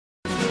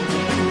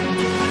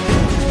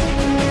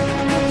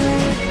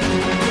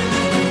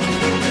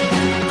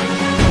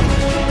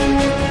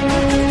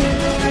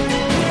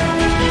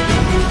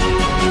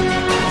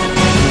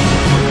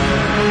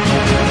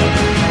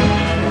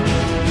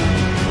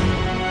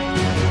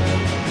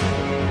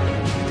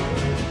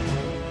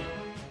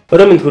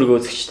Оройн хөрөг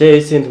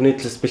үзэгчтэй эсийн түвний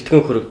төлөс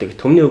бэлтгэн хөрөгдөг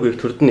төмний үгийг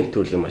төрдөн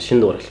нэвтрүүлэх машин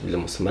дугаар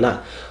хэлбэлэн мөсөн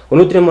байна.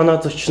 Өнөөдрийн манай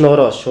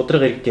зочноор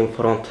шудраг иргэдийн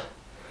фронт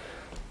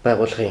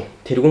байгууллагын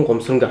тэргүүн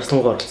гомсронгийн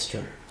Арслангоо оролцож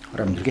байна.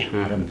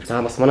 Оройн.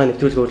 За бас манай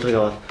нэвтрүүлгийн урилгыг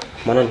аваад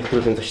манай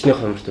нэвтрүүлгийн зочны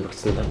хоморт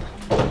өргөцсөн танд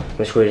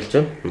маш баярлж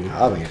байна.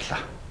 Баярлалаа.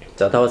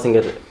 За таваас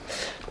ингээд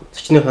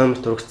зочны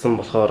хоморт өргөцсөн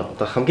болохоор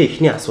одоо хамгийн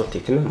ихний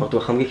асуултыг тийм ээ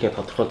магадгүй хамгийн ихний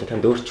тодорхойлдог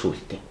танд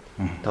өөрчлөлттэй.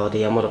 Таваад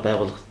ямар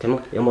байгууллага тийм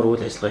ээ ямар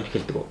үйл ажиллагаа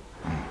эрхэлдэг вэ?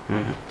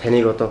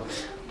 Таныг одоо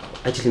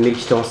ажил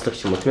мэргэжлийн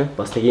онцлогч юм уу тийм ээ?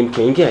 Бас нэг юм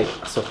энгийн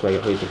асуулт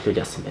маягаар хоёр төрлөөр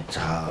яасан байна.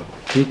 За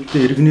бид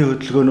иргэний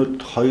хөдөлгөөнүүд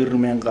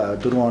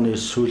 2004 оны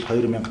сүүл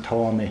 2005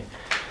 оны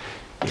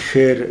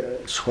ихээр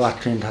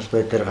Сүхбаатарын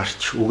талбай дээр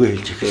гарч үгээ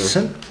хэлж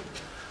эхэлсэн.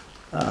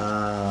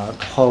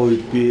 Тухайн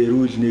үед би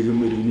эрүүл нийгэм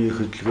иргэний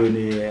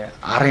хөдөлгөөний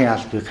арын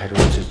албыг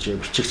хариуцаж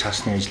бичиг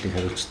цаасны ажлыг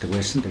хариуцдаг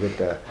байсан.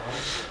 Тэгээд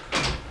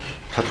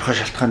тодорхой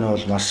шалтгааны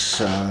бол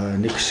бас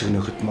нэг хэсэг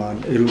нөхөд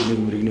маань эрүүл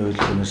нийгэм иргэний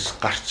хөдөлгөөнөөс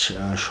гарч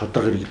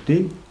шудраг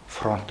иргэдийн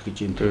фронт гэж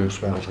энэ төрөмж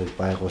байгууллагыг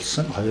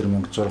байгуулсан.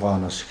 2006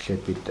 оноос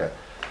эхлээд бид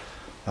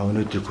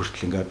өнөөдөр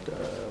хүртэл ингээд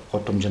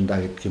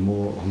гудамжиндаа гэдэг юм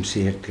уу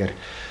хүмсийн ярдгаар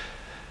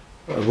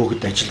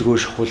бүгд ажилгүй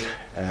шахвал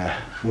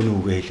үнэн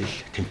үгээ хэлэл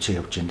тэмцээн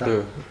явж байна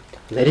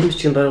да. Нарийн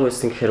бичгийн дарга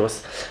байсан гэхээр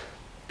бас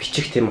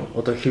бичих тийм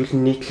одоо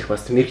хэвлэн нийтлэх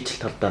бас мэрэгжил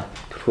талдаа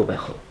төлхөө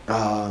байх уу?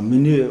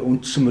 Миний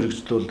үндсэн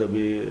мэрэгжил бол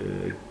би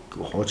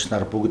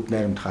хуучнаар бүгд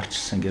найрамд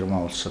гарчилсан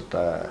Герман улсад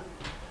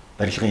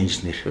барилгын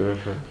инженер,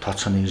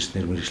 тооцооны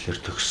инженер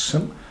мэрэгчлэр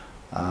төгссөн.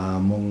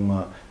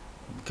 Мөн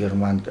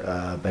Германд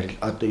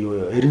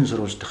одоо эрен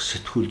сурвалж дахь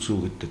сэтгүүл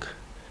зүй гэдэг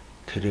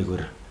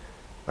тэрээр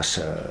бас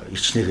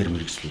ичнээгээр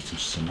мэрэгжил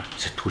эзэмшсэн юм.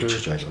 Сэтгүүлч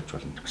гэж ойлгож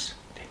болно гэсэн.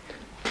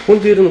 Хүн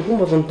дээр нь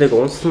хүн болгондыг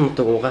унсан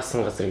нутаг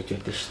угаасан газар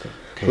гэж байдаг шүү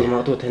дээ. Тэр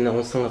магадгүй таны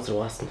унсан газар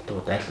угаасан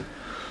нутаг айл.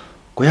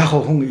 Уу яг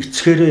хүн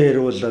эцгээрээ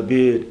ярил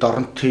би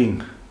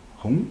Доронтын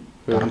хүн,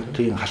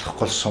 Доронтын халах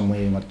гол сум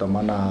юм одоо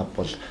манай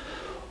бол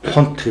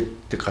хунт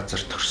гэдэг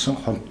газар төрсөн.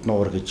 Хунт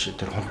нуур гэж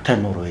тэр хунтай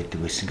нуур байдаг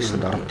байсан гэсэн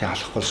Доронтын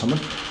халах гол сум.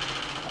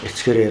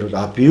 Эцгээрээ ярил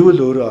би бол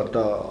өөрөө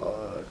одоо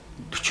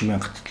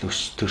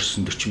 40,000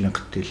 төрсөн 40,000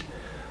 тэл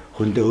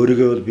хүндээ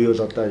өөрийгөө бол би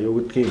бол одоо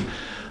юу гэдгийг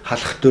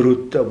халах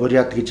дөрүүд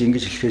буряд гэж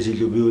ингэж хэлэхээс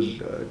илүү би бол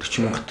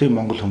 40,000-ийн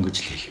монгол хүн гэж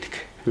л хэлдэг.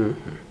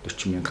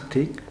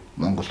 40,000-ийн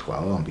монгол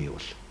хүн би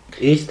бол.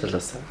 Ээж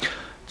талаас.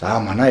 За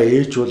манай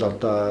ээж бол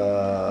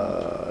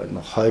одоо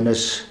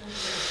хойноос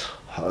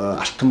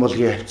Алтан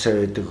булгийн хавцаа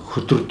байдаг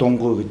хөдөр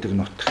дунгуй гэдэг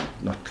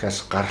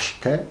нутгаас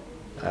гаралтай.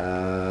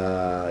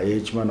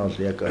 Ээж маань бол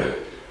яг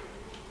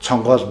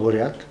цонгоол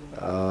буряд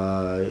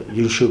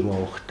юншөө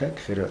боохтай.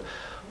 Тэгэхээр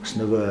бас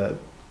нөгөө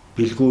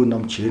бэлгүү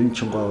номч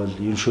Эренчингоо бол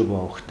юншөө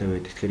боохтай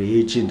байдаг. Тэгэхээр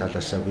ээжийн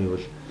талаасаа би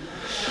бол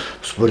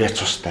бас буряд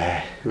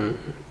цустай.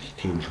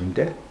 Тийм л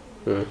хүндээ.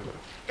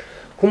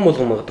 Хүн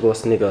болгон магадгүй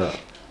бас нэг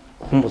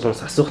хүн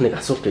болгоноос асуух нэг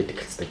асуулт байдаг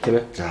гэхэлцдэг тийм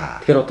ээ.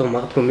 Тэгэхээр одоо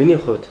магадгүй миний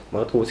хувьд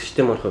магадгүй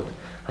систем маань хувьд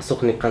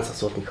асуух нэг ганц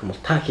асуулт гэх юм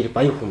бол та хэрэг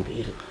баян хүн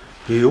бэ?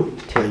 Би юу?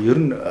 Ер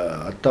нь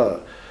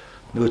одоо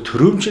нөгөө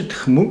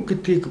төрөмждөх мөнгө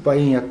гэдгийг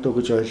баян ядуу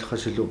гэж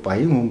ойлгохоос илүү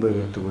баян хүн бай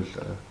гэдэг бол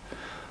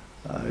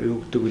юу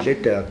гэдэг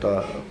үлээ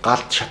одоо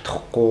галд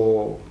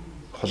шатахгүй,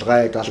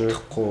 хулгайд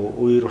алдахгүй,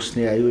 үер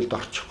усны аюулд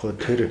орчихгүй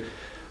тэр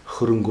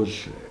хөрөнгө бол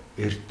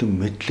эрдэм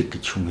мэдлэг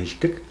гэж хүн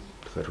хэлдэг.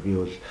 Тэгэхээр би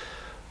бол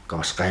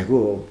бас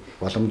гайгүй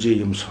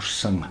боломжийн юм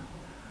сурсан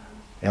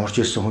ямар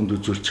ч байсан хүнд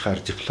үзүүлчих хаар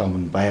диплом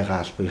нь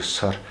байгаа албан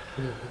ёсоор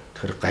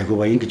тэр гайгүй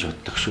баян гэж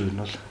боддог шүү энэ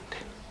бол.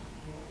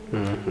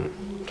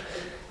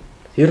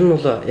 Ер нь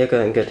бол яг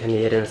ингээд таны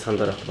ярианы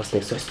сандараа бас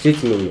нэг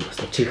социализмын бас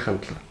нэг чиг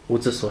хандлага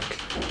үзэл суртал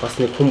бас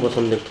нэг хүн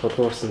болгонд нэг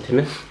тулгуурсан тийм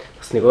ээ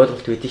бас нэг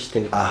ойлголт өгдөө шүү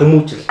дээ нэг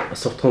хүмүүжил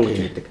бас утган гэж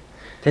байдаг.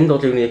 Танд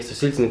бол яг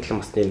социализмын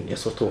талын бас нэг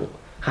яс утга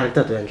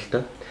харагдаад байна л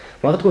да.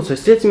 Магадгүй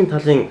социализмын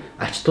талын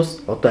ач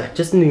тус одоо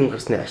ачаасны нэгэн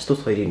гарсны ач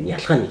тус хоёрын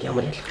ялгаа нэг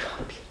ямар ялгаа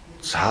байх вэ?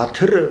 За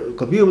тэр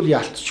би бол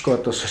яалтчгүй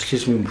одоо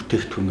социализмын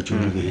бүтээгдэхүүн гэж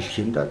өөрийгөө хэлэх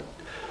юм да.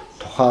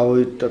 Тухайн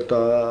үед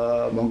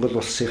одоо Монгол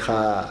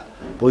улсынхаа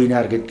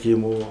буйнаар гэдэг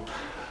юм уу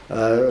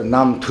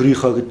нам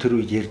төрийнхөө гэдэг тэр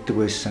үед ярьдаг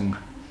байсан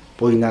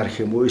буйнаар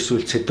гэх юм уу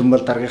эсвэл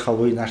Цэдэнбал даргийнхаа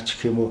буйнаар ч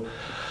гэх юм уу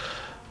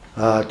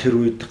тэр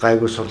үед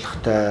гайгүй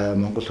сурлагатай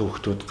монгол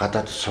хүүхдүүд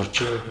гадаад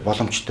сурч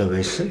боломжтой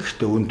байсан.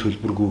 Гэхдээ үн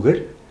төлбөргүйгээр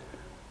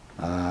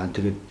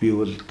тэгээд би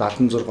бол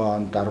 76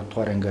 онд 10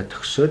 дугаар ангиа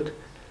төгсөөд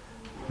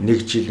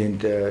нэг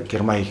жилинд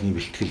герман хэлний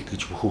бэлтгэлд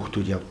гэж бүх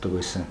хүүхдүүд явдаг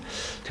байсан.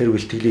 Тэр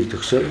бэлтгэлийг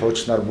төгсөөд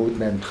хуучнаар бүгд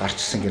наймд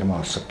гарчсан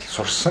герман улсад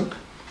сурсан.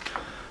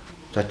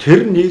 За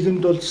тэр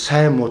нийгэмд бол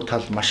сайн муу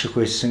тал маш их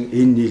байсан.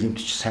 Энэ нийгэмд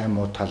ч сайн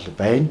муу тал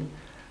байна.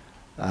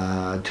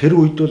 Тэр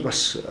үед бол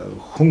бас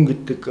хүн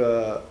гэдэг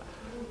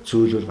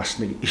зүйл бол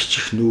бас нэг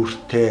ич их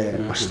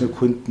нүүртэй, бас нэг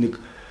хүнд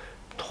нэг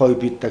тухай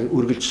бид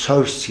үргэлж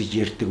совс гэж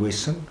ярьдаг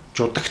байсан.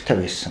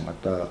 Жудагтай байсан.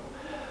 Одоо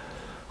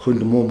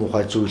хүнд муу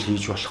мухай зүйл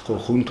хийж болохгүй,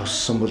 хүн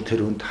туссан бол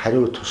тэр хүнд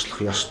хариу туслах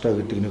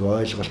ёстой гэдэг нэг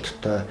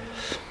ойлголттой.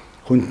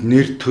 Хүнд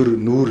нэр төр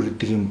нүүр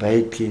гэдэг юм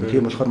байдгийн.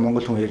 Тийм болохоор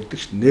монгол хүн ярьдаг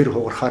ш нэр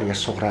хугарахаар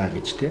яс сугараа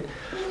гэж тий.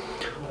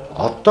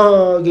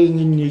 Одоогийн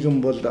энэ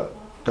нийгэм бол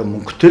одоо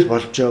мөнгөтэй л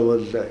болж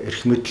байвал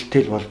эрх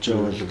мэдэлтэй л болж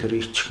байвал тэр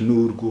ичих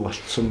нүүргүй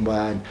болцсон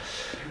байна.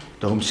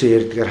 Одоо хүмүүсээ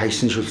ярьдгаар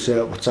хайсан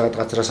шүлсээ буцаагаад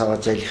газраас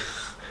аваад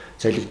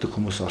залгиддаг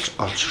хүмүүс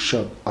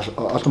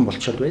олон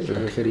болчиход байна.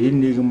 Тэгэхээр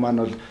энэ нийгэм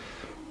маань бол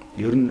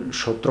ер нь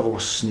шудраг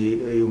усны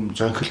юм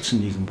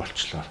зонхилдсон нийгэм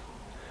болчлоо.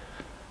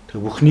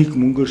 Тэгээ бүхнийг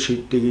мөнгөөр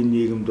шийддэг энэ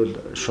нийгэмд бол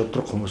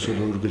шудраг хүмүүсийг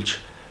үргэлж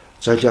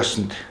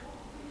золиосонд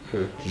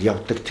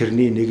явдаг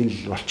тэрний нэг нь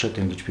л болчиход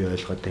байна гэж би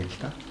ойлгоод байна л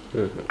да.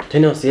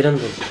 Тэний бас Иранд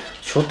бол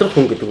шудраг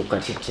хүн гэдэг үг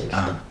гарч ирж байна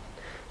л да.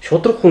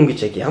 Шудраг хүн гэж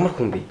яг ямар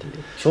хүн байд юм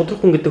бэ? Шудраг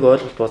хүн гэдэг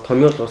ойлголт бас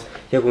томьёол бас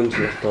яг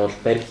үнэхээр бол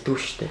баригддаг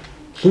шүү дээ.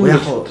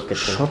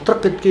 Шудраг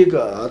гэдгийг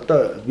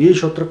одоо би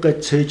шудраг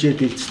гэж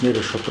цээжэд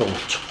илдснээр шудраг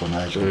болчихгүй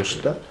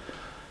ойлгомжтой.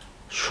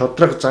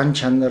 Шудраг зан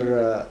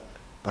чанар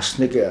бас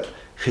нэг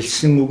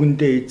хэлсэн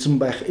үгэндээ эзэн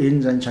байх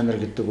энэ зан чанар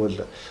гэдэг бол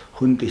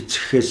хүнд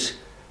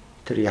эцэхээс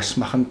тэр яс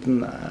маханд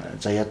нь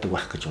заяадаг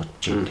байх гэж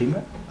бодож байна тийм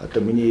ээ.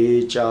 Одоо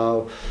миний ээж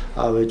аав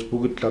ээж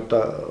бүгд л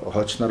одоо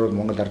хоочноор бол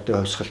Монгол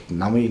ардын хувьсгалт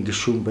намын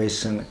гишүүн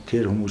байсан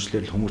тэр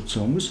хүмүүжлэр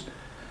хүмүүцсэн хүмүүс.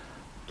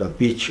 Одоо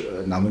би ч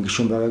намын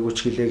гишүүн байгаагүй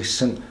ч гэлээ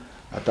гэсэн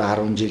одоо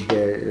 10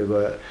 жилдээ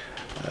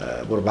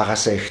бүр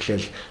багасаа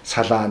эхлээл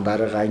салаан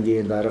дарга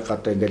ангийн дарга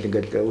одоо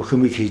ингээл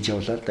өхөмийг хийж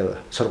явлаа да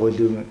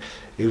сургуулийн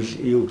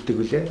юу гэдэг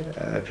вүлээ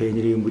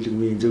пенерийн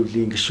бүлэгмийн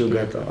зөвлөлийн гишүүн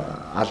гэдэг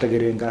алга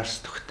гэрэн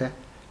гаст төгтэй.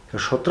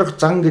 Шудраг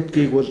зан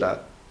гэдгийг бол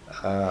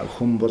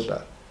хүн бол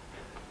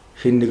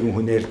хэн нэгэн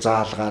хүнээр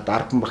заалгаад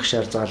 10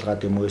 багшаар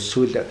заалгаад юм уу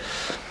эсвэл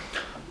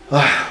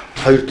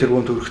 2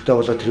 тэрбум төгрөгтэй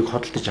болоод тэрийг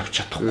хөдөлж авч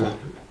чадахгүй.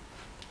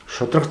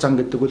 Шудраг зан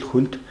гэдэг бол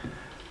хүнд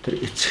тэр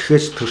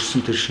эцэгээс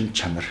төрсэн тэр шин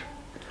чанар.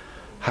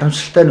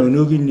 Харамсалтай нь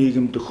өнөөгийн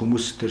нийгэмд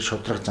хүмүүс тэр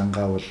шудраг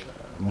зангаа бол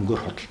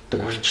мөнгөөр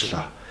хөдөлдөг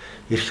болчлоо.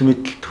 Эрх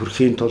мэдэлд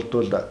хүрэхийн тулд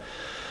бол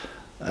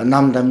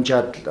нам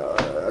дамжаад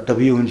одоо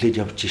бие үнэлж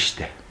явж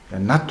штэ.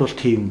 Над бол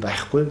тийм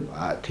байхгүй.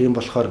 Тийм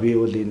болохоор би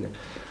бол энэ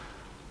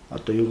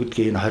одоо юу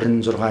гэдгийг энэ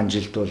 26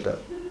 жилд бол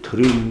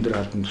төрийн өндөр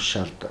албан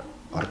тушаалд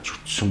орж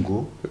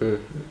үтсэнгүү.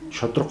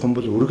 Шудраг хүн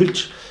бол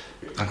үргэлж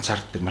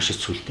ганцаарддаг маш их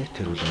зүйлтэй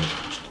тэр бол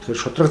ойлгомжтой. Тэгэхээр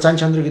шудраг зан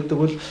чанар гэдэг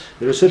бол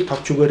ерөөсөө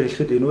товч үгээр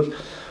хэлэхэд энэ бол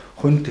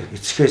хүнд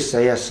эцгээс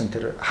заяасан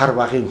тэр хар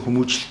багын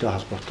хүмүүжлэлтэй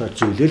холбоотой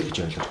зүйлээ л гэж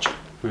ойлгож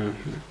байна.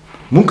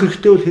 Мөнгө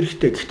хэрэгтэй бол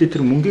хэрэгтэй. Гэхдээ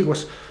тэр мөнгийг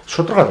бас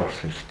шударгаар оруулах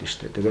хэрэгтэй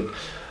шүү дээ. Тэгээд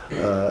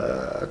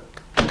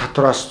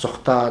татвараас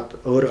зугатаад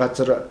өөр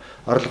газар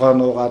орлогоо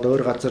нуугаад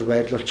өөр газар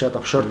байрлуулчаад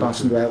офшор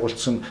дансанд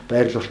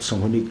байрлуулсан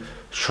хүнийг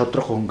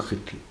шудраг хүн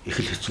гэхэд их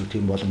л хэцүү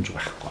тийм боломж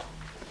байхгүй.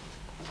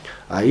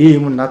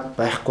 Ийм юм над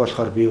байхгүй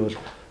болохоор би бол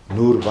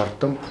нүүр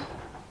бардам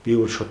би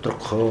бол шудраг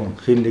хүн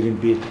хэн нэг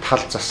нь би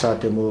тал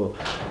засаад юм уу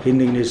хэн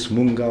нэгнээс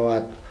мөнгө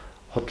аваад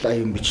худлаа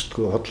юм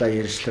бичдэггүй худлаа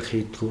ярьслах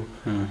хийдэггүй.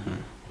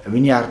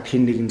 Миний ард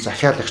хэн нэгэн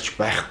захиалагч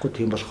байхгүй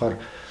тийм болохоор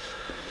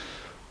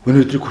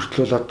өнөөдрийг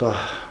хүртэл одоо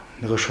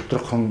нэг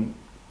шудраг хүн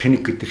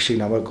пиник гэдэг шиг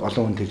намайг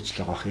олон хүн тэгж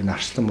л байгаа. Энэ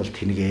Арслан бол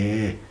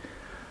тэнэгэ.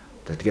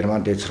 Тэгээд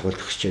Герман дээд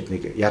сургуульд төгсчээд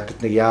нэг ядад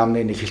нэг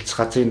яамны нэг хилцэх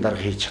газрын дарга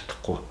хийж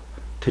чадахгүй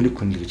тэнэг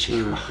хүн л гэж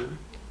хэлэх баг.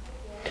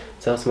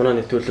 За бас манай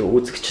нэвтрүүлэг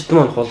үзэгчд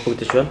маань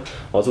холбогдож байна.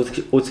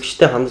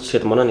 Үзэгчтэй хандаж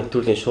ихэд манай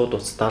нэвтрүүлгийн шууд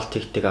утас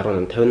 70 тэгтэг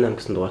 18 58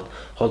 гэсэн дугаард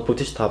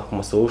холбогдож та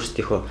бүхэн бас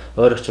өөрсдийнхөө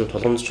ойр орчим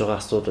тулгамдж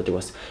байгаа асуудлуудыг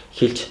бас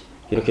хэлж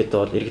ерөнхийдөө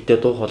бол иргэдэд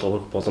дуу хоолой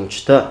өргөх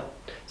боломжтой.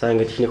 За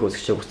ингээд ихнийх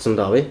үзэгчээ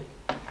хүчсэнд авъя.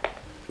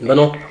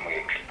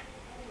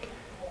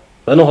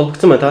 Байна уу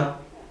холбогдсон байна та?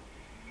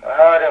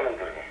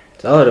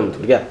 За оройн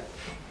дүргээ.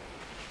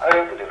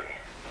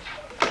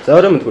 За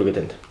оройн дүргээ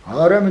танд.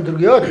 Оройн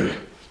дүргээ.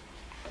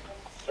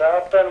 За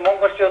одоо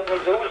монголчууд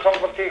зөв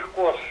сонголт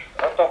хийхгүй бол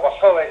одоо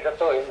болохоо байлаа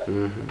дөө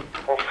энэ.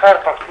 Улсаар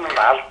тогтнол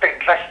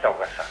алдагдлаа шүү дээ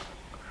угаасаа.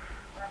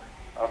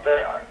 Одоо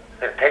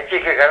тэр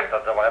тажихыг хараад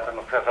одоо багад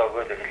нөхцөөс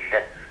өгөөд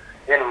хэллээ.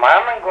 Энэ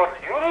маананг бол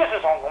юусоо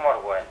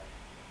сонгомооргүй байна.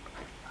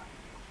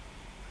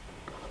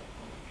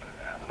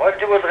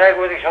 Болжгол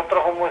гайгүй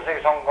шудраг хүмүүсийг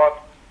сонгоод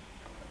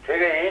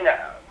тэгээ энэ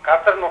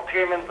газар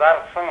нутгийн минь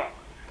зарсан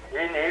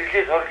энэ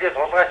эрлээс орлээс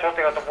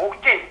улгаачуудыг одоо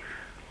бүгдийг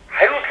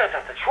хариуцлага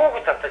татаж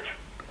шүүгд татаж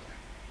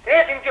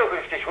тэгээд хэмжээ өгөх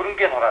хэрэгтэй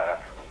шүрэнгийн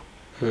хураагаад.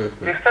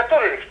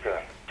 Диктатур хэрэгтэй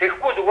байна.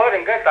 Тэгэхгүй зүгээр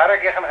ингээд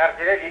дараагийнх нь гарч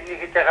ирээд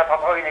энийхтэйгээ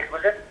толгойг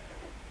нийлгүүлээд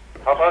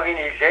толгойг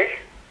нийлээл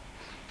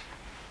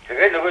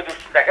тэгээд нөгөө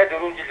зүгт дахиад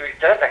 4 жил үлдэж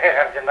байгаа дахиад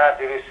гарч ирнаа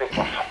дөрөөсөө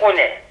босхгүй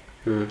нэ.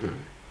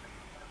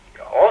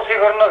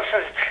 Улсын орноо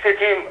гэсэн сэтгэлтэй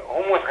тийм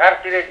хүмүүс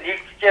гарч ирээд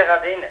нэгдэж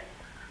байгаад энэ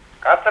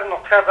газар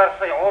нутгаа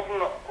зарсан уул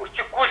нь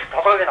өчиггүй л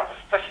толгойг нь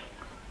авчихсан ш.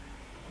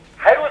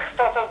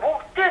 Хариуцлагатай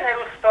бүгдээ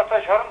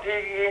хариуцлагатай шоронд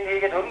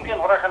хийгээд хөрөнгөний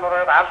хураахын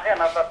ураад алхахын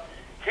надад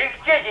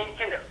тэгжээж энэ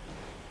чинь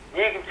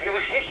нийгэм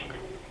цэвэршин ш.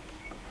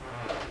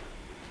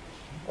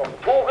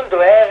 Бүгд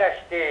байгаа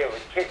штэ.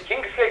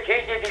 Чингисгээ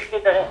чийжээд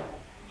илгээд байгаа.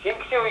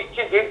 Чингисийн үед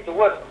чинь тэг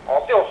зүгээр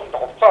олон усанд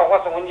хувцас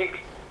угаасан хүнийг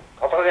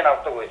толгойг нь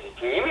авдаг байсан.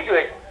 Тийм л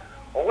байж.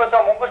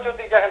 Угаасаа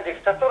монголчуудыг яахан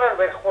диктатураар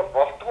барихгүй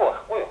болдгоо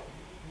байхгүй юу?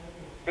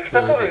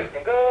 Диктатур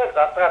ингээд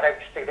задгаа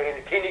тавьчихдаг.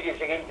 Тэгээд тэнийг юм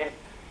шиг энэ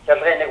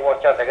ялгын нэг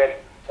уучаа тэгээд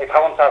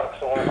 5 цаг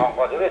гэсэн хүн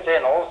сонгоод ерөөсөө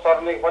энэ улс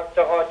орныг бодож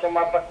байгаа ч юм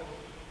аа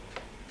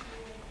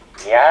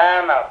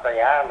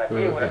Яана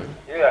би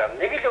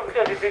нэг л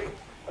өглөөс ирээд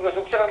нөгөө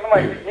сүгчралмаа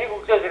нэг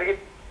өглөөс ирээд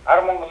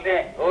Ар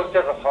Монголын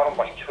өөрсдөө бас хорон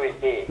болчихгүй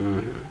дээ.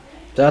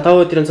 За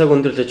 5 өдрийн цаг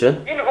өндөрлөж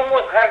байна. Энэ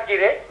хүмүүс гарч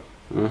ирээ.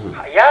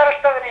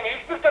 Яаралтайгаар энэ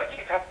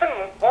элбэгдөрчийг татан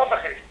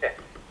буулгах хэрэгтэй.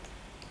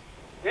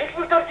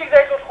 Элбэгдөрчийг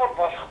зайлуулах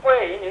болохгүй.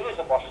 Энэ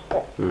юусоо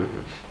болохгүй.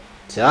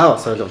 За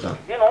бас ойлголоо.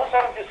 Энэ улс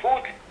орны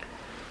сүйд.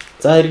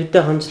 За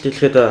иргэдэд хамжилт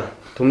хэлэхэд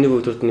төмнийг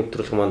өвдөрт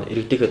нэвтрүүлэх маань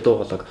иргэдийнхээ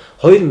дуу хоолойг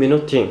 2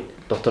 минутын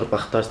дотор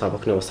багтааж та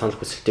бүхний бас санал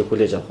хүсэлтийг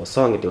хүлээж авах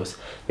болсон гэдэг бас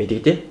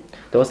мэдэгдээ.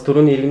 Тэгээ бас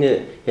түрүүний иргэний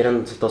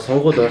ярианд одоо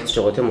сонгуул ойртож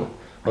байгаа тийм үү?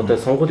 Одоо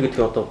сонгуул гэдэг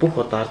нь одоо бүх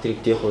одоо ард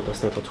иргэдийн хувьд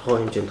бас нэг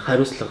тодорхой хэмжээнд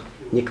хариуцлага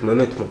нэг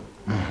момент мөн.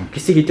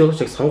 Хэсэг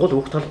идеологич сонгуул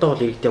бүх талдаа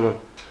бол иргэдийн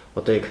маань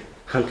одоо яг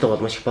хандлага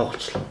бол маш их бага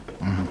болчихлоо.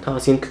 Та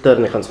бас энэ тал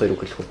дээр ганц хоёр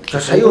үг хэлэх үү? За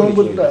сая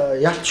хүмүүс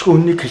яалтчгүй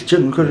үннийг хэлж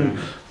байгаа. Үнэхээр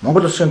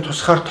Монгол улсын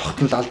тусгаар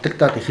тогтнол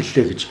алдагдаад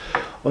эхэллээ гэж.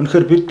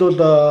 Үнэхээр бид бол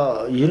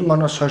 90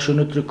 оноос хойш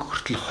өнөөдрийг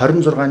хүртэл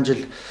 26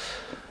 жил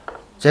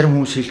зарим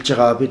хүмүүс хэлж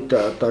байгаа бид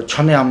одоо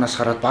чоны амнаас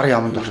гараад бар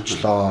яманд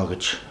орчлоо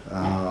гэж.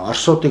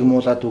 Орсуудыг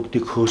муулаад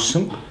үгдийг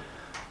хөөсөн.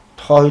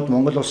 Тухайн үед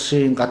Монгол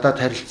улсын гадаад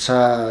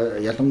харилцаа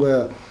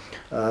ялангуяа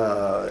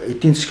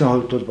эдийн засгийн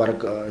хувьд бол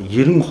бараг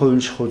 90%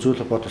 шахуу зүйл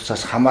холбоот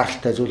улсаас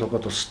хамааралтай зүйл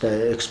холбоот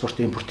улстай экспорт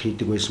импорт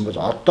хийдэг байсан бол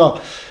одоо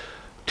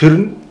тэр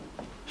нь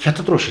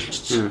хятад руу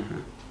шилжчихсэн.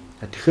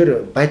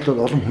 Тэгэхээр байдал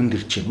бол улам хүнд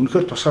ирж байна.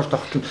 Үнэхээр тусгаар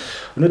тогтол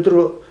өнөөдөр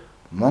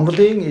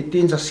Монголын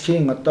эдийн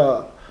засгийн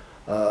одоо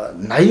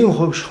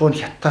 80% шахуу нь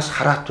хятадаас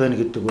хараат байна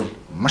гэдэг бол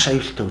маш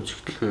аюултай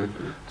үзэгдэл.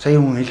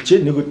 Сая хүн хэлжээ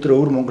нэг өдөр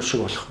өвөр Монгол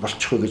шиг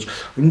болчихгүй гэж.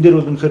 Энэ дээр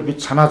бол үнэхээр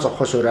бид санаа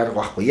зовхоос өөр арга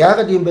байхгүй.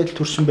 Яагаад ийм байдал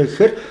төрсөн бэ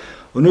гэхээр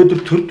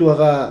өнөөдөр төрд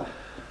байгаа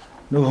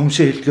нэг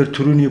хөмсөө хэлдгээр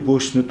төрөний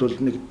бөөснүүд бол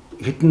нэг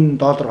хэдэн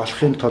доллар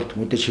болохын тулд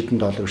мэдээж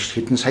хэдэн доллар биш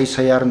хэдэн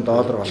саяар нь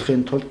доллар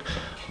болохын тулд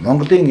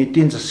Монголын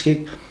эдийн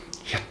засгийг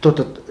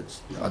хятадуудад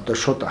одоо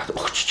шууд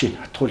өгчөж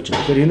байна, хатгуулж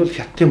байна. Тэгэхээр энэ бол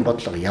хятадын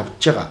бодлого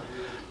явж байгаа.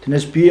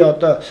 Тэрнээс би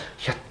одоо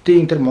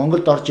хятадын тэр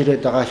Монголд орж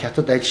ирээд байгаа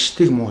хятад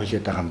ажилчдыг муу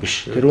хэлээд байгаа юм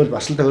биш. Тэр бол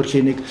бас л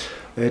хөрхийн нэг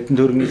эдэн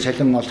төрний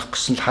цалин олох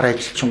гэсэн л хар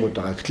ажилчингууд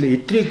байгаа. Гэтэл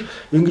эдрийг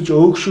ингэж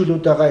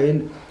өөгшүүлээд байгаа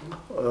энэ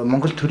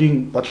Монгол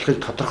төрийн бодлогыг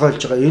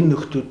тодорхойлж байгаа энэ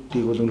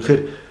нөхдүүдийг бол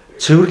үнэхээр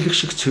цэвэрлэх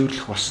шиг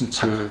цэвэрлэх болсон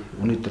цаг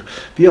өнөөдөр.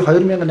 Би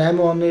 2008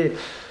 оны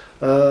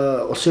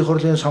улсын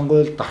хурлын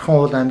сонгуульд Дархан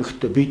уул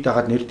аймагт бие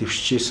дагаад нэр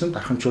дэвшижсэн.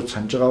 Дарханчууд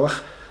санаж байгаа бах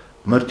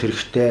морд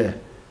хэрэгтэй.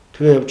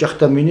 Тэгээ явж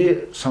байхдаа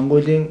миний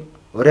сонгуулийн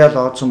уриал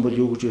ооцсон бол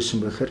юу гэж байсан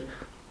бэ гэхээр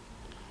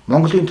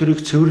Монголын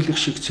төрийг цэвэрлэх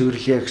шиг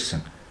цэвэрлэе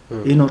гэсэн.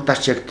 Энэ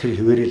удаач яг тэр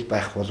хിവэрэл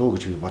байх болов уу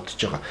гэж би бодож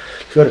байгаа.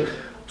 Тэгэхээр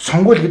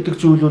сонгуул гэдэг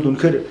зүйл бол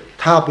үнэхээр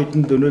та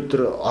бидэнд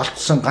өнөөдөр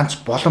олдсон ганц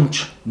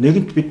боломж.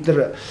 Нэгэнт бид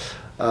нар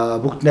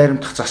бүгд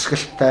найрамдах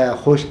засаглалтай,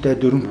 хуультай,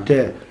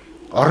 дүрмтэй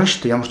орно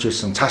шүү дээ ямар ч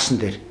байсан цаасан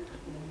дээр.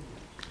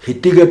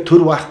 Хэдийгээр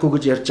төр байхгүй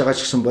гэж ярьж байгаа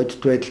ч гэсэн бодит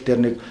байдал дээр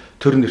нэг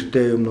төр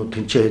нэртэй юмнууд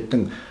тэнцээ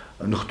хэдэн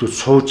нөхдүүд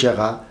сууж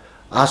байгаа.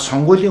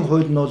 Сонгуулийн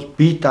хууль нь бол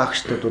бие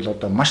даагчдад бол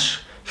одоо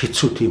маш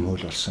хэцүү тийм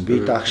хууль болсон.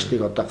 Бие даагчдыг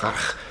одоо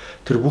гарах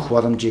тэр бүх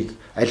боломжийг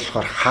аль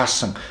болохоор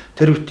хаасан.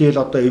 Тэр үтэл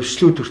одоо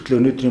эвслүүд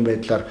хүртэл өнөөдрийн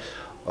байдлаар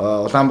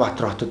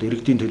Улаанбаатар хотод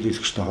иргэдийн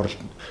төлөөлөгчдийн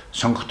хооронд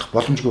сонгогдох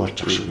боломжгүй болж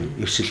байгаа шиг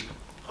байна. Эвсэл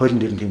хуулийн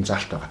дээр нь тийм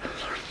заалт байгаа.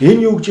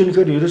 Энэ юу гэж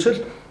нэхээр ерөөсөө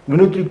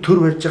өнөөдрийг төр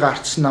барьж байгаа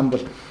ардсан нам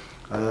бол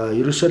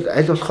ерөөсөө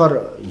аль болохоор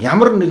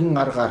ямар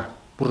нэгэн аргаар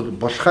бүр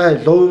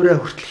булхай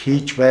луурэ хүртэл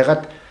хийж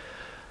байгаад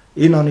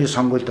энэ оны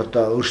сонгуульд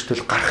одоо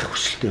өөрсдөө гарах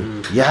хүсэлтэй.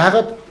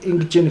 Яагаад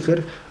ингэж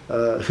нэхээр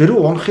хэрэг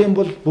унах юм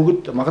бол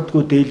бүгд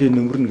магадгүй дээлээ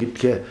нөмөрнө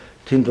гэдгээ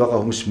тэнд байгаа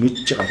хүмүүс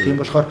мэдж байгаа. Тийм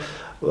болохоор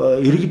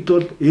иргэд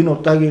бол энэ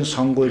удаагийн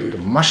сонгуульд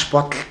маш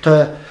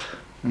бодолтой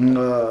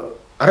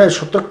арай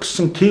шудраг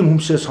гэсэн тийм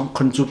хүмүүсээ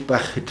сонгох нь зөв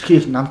байх, хэтэрхий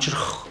их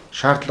намжрах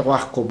шаардлага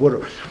байхгүй. Бүр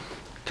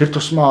тэр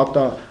тусмаа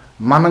одоо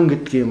манан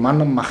гэдгийг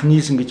манан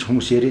махнизм гэж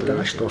хүмүүс яриад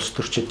байгаа шүү дээ улс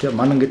төрчид тийм.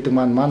 Манан гэдэг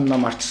маань ман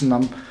нам, ардсан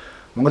нам,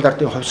 Монгол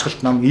ардын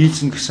хувьсгалт нам,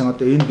 ийзэн гэсэн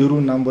одоо энэ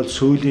дөрвөн нам бол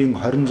сүүлийн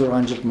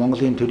 26 жилд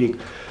Монголын төрийг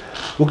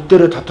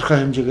бүгдээрээ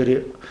тодорхой хэмжээгээр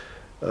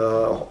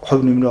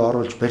хувь нэмрээ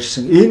оруулж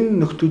барьсан.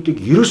 Энэ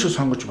нөхдүүдийг ерөөсөө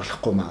сонгож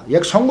болохгүй маа.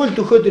 Яг сонгуульд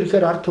өгөхөд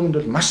ирэхээр ард түмэнд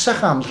бол маш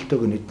сайхан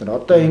амлалтайг нийтнэр.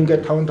 Одоо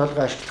ингээд 5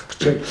 толгой ашиглах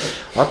гэж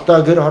одоо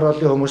гэр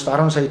хорооллын хүмүүст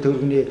 10 сая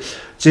төгрөгийн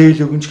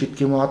зээл өгөнч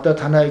гэдэг юм уу. Одоо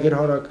танай гэр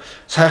хороог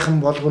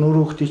сайхан болгоно,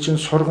 өр хүүхдийн чинь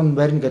сургана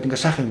барина гэдэг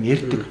ингээд сайхан юм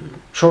ярьдаг.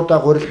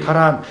 Шуудаа гурил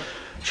тараана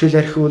шил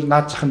архивал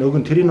наад зах нь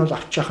өгөн тэрийг бол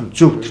авч яах нь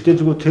зөв. Тэртээ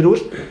зүгээр тэр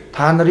бол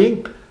та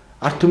нарын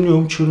ард түмний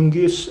өмч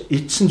хөрөнгөөс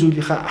эдсэн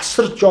зүйлийнхаа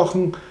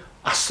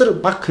асар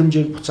баг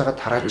хэмжээг буцаагаад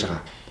тарааж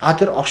байгаа.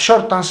 Тэр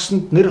офшор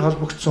дансанд нэр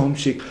холбогдсон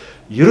хүмүүсийг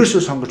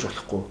ерөөсөө сонгож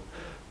болохгүй.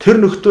 Тэр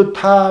нөхдөө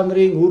та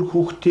нарын үр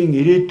хүүхдийн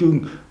ирээдүйн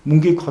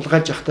мөнгийг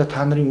хулгайж явахдаа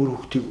та нарын үр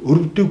хүүхдийг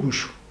өрөвдөөгүй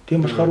шүү.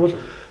 Тийм болохоор бол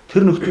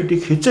тэр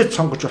нөхдүүдийг хязгаарч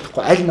сонгож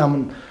болохгүй. Аль нам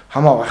нь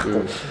хамаа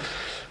байхгүй.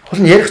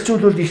 Хол нь ярих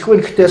зүйл бол их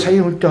байна гэхдээ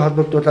саяын хүнтэй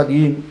холбогдуулаад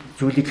ийм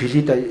зүйлийг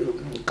хэлээд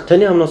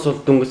Таны амнаас бол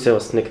дөнгөсөө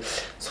бас нэг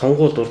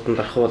сонгуул дурдан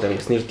дарахуу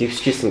ангис нэр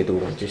дэвшижсэн гэдэг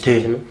үг болж байна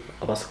тийм ээ.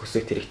 Бас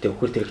хүсэгт хэрэгтэй,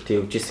 өхөрт хэрэгтэй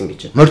явж исэн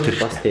гэж. Морьт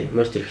хэрэгтэй. Бас тийм,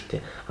 морьт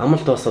хэрэгтэй.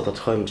 Амлалт бас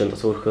тодорхой хэмжээнд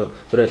бас өөрийнхөө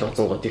төрөл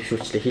гоцонгоо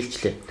дэвшүүлчлээ,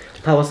 хилчлээ.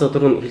 Та бас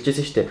дөрөв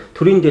хэлжсэн шүү дээ.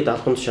 Төрийн дэд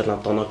албан тушаал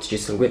надад оноодж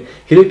ирсэнгүй.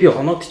 Хэрэв би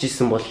оноодж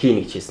ирсэн бол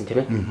хийнэ гэж хэлсэн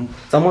тийм ээ.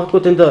 За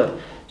магадгүй тэнд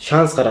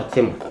шанс гараад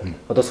тийм үү.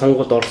 Одоо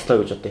сонгуульд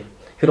оролцлоо гэж бодъё.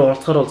 Тэр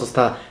оролцохоор бол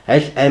та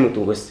аль аймагт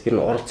үгээс ер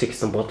нь оролцъё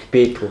гэсэн бодол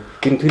бэдгүү.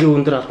 Тэр нь төрийн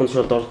өндөр албан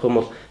тушаалд орох юм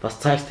бол бас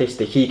цааш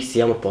цаашдаа хий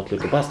гэсэн ямар бодол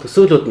үү? Бас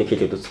төсөөлөд нэг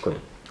хэлээд үзэхгүй.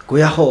 Гэхдээ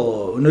яг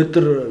хоо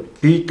өнөөдөр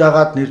бие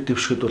дагаад нэр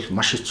дэвшгэд бол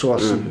маш хэцүү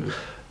болсон.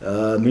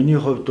 Миний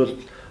хувьд бол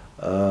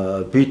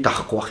бие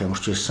даахгүй байх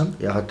ямар ч байсан.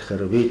 Ягаад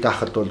тэгэхээр бие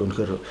даахад бол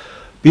үнэхээр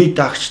бие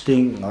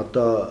даагчдын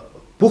одоо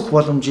бүх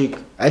боломжийг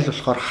аль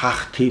болохоор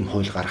хаах тийм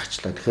хууль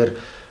гаргачлаа. Тэгэхээр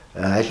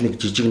аль нэг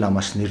жижиг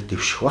намаас нэр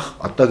дэвших бах.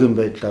 Одоогийн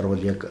байдлаар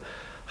бол яг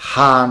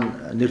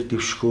хаана нэр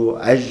дэвшгөө,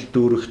 аль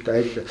дүүрэгт,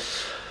 аль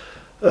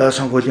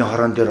сонгуулийн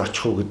хорон дээр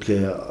очих уу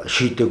гэдгээ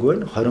шийдэг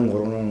байна.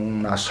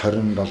 23-наас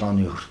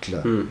 27-ны хүртэл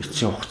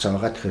эцсийн хугацаа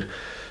байгаа. Тэгэхээр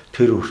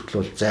тэр хүртэл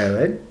бол зай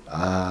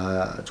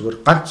байна. Зүгээр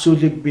ганц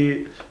зүйлийг би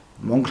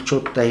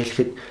монголчуудаа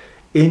хэлэхэд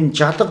энэ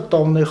жалга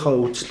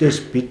довныхоо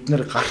үзлээс бид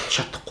нар гарч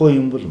чадахгүй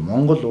юм бол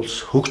Монгол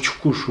улс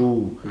хөгжихгүй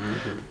шүү.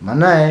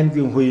 Манай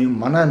аймгийн хүүе,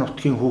 манай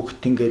нутгийн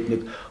хүүхэд ингээд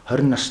нэг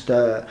 20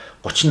 настай,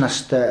 30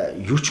 настай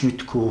юу ч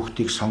мэдэхгүй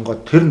хүүхдийг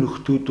сонгоод тэр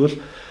нөхдүүд бол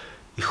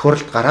их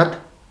хурлд гараад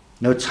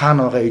нөө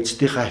цаана байгаа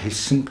эздийнхаа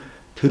хэлсэн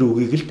тэр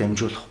үгийг л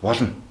дамжуулах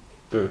болно.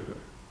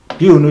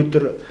 Би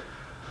өнөөдөр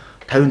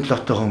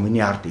 57 тоо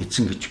хүний ард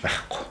эзэн гэж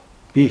байхгүй.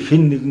 Би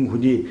хэн нэгэн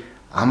хүний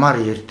амаар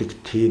ярьдаг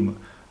тийм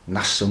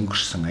нас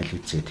өнгөрсөн аль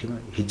үзээ тийм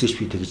ээ. Хизээч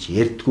би тэгж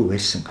ярьдггүй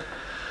байсан.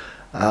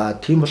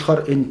 Тийм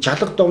болохоор энэ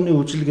жалга довны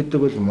үзэл гэдэг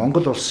бол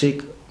Монгол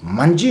улсыг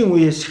манжийн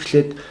үеэс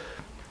эхлээд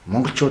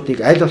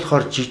монголчуудыг аль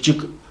болохоор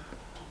жижиг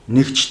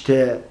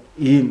нэгжтэй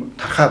ийм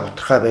тархаа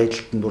бутархаа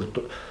байдалд нь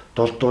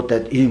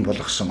дулдуудад ийм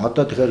болгосон.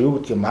 Одоо тэгэхээр юу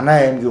гэдгийг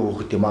манай аймгийн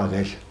хүүхэд юм аа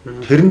гээл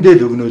тэрэндээ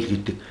л өгнөөл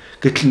гэдэг.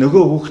 Гэтэл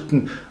нөгөө хүүхэд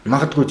нь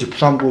магадгүй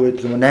дипломгүй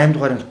байдаг юм уу 8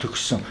 дугаар анги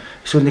төгссөн.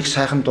 Эсвэл нэг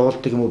сайхан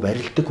дуулдаг юм уу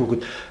барилдаг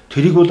хүүхэд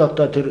тэрийг бол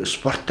одоо тэр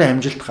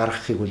спортын амжилт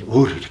гаргахыг бол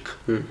өөр хэрэг.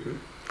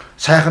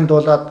 Сайхан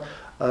дуулаад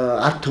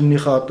ард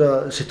түмнийхээ одоо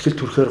сэтгэл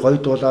төрхөөр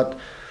гоё дуулаад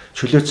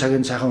чөлөө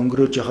цагийн сайхан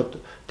өнгөрөөж яхад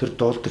тэр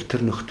дуулдаг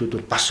тэр нөхдүүд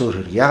бол бас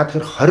өөр хэрэг. Яг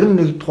тэр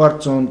 21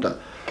 дугаар зуунд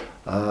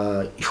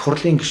их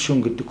хурлын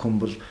гишүүн гэдэг хүн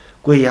бол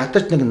үгүй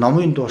ядаж нэг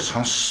номын дуу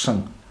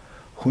сонссон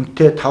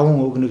хүнтэй 5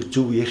 өгнөг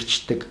зөв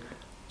ярьцдаг.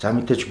 За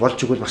мэдээж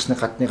болж игэл бас нэг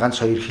гадны ганц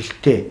хоёр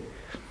хэлтэй.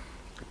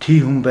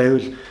 Тийм хүн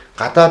байвал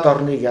гадаад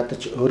орныг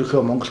ядаж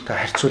өөрийнхөө Монголтой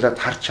харьцуулаад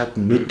харж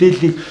чадна.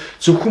 Мэдээллийг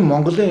зөвхөн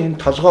Монголын энэ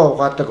толгоо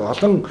угаадаг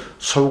олон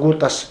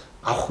сувгуудаас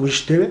авах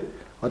биш дээ.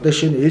 Одоо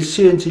шинэ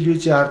LCN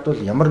телевизийн ард бол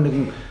ямар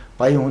нэгэн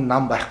баян хүн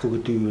нам байхгүй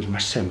гэдгийг бол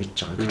маш сайн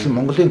мэдж байгаа. Гэтэл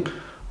Монголын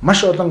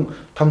маш олон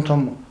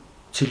том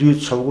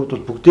телевиз сувгууд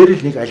бол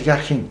бүгдээр л нэг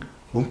олигархийн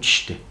өмч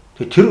штэ.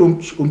 Тэгээ тэр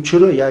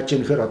өмчөөрөө яаж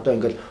яах вэ? Одоо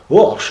ингээл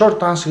офшор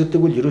данс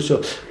гэдэг бол ерөөсөө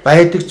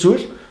байдаг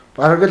зүйл.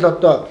 Бараг л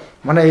одоо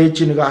манай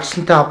ээж нэг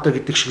Арслантай авдаг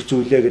гэдэг шиг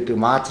зүйлээ гэдэг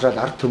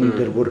маазраал ард түмэн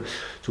дээр бүр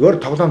зүгээр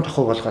тоглоом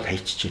тохоо болгоод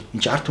хайчиж байна.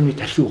 Энд чинь ард түмний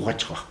тархийг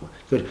угааж байгаа байхгүй.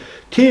 Тэгэхээр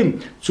тийм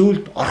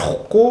зүйлд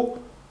орохгүй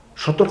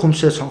шудраг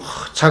хүмсээ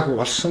сонгох цаг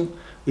болсон.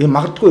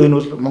 Магадгүй энэ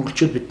бол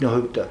монголчууд бидний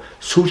хувьд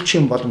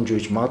сүүлчийн боломж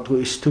үйж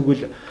магадгүй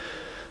эсвэл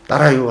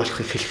дараа юу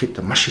болохыг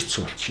хэлэхэд маш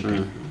хэцүү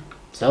болчихно.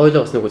 За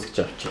ойлоо бас нэг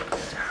үзэж авчих.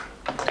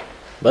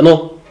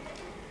 Бано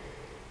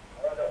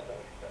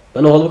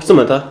холбогдсон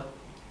байна та?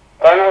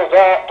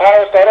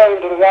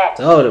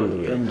 За оройн.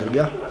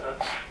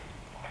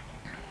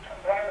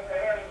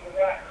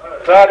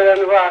 Заарyan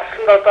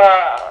Арслан одоо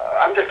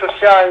амжилт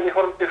тушаа энэ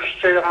хурд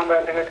дэвшиж байгаа юм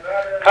байна. Тэгээд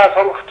та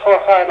сонгох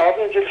тухай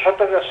олон жил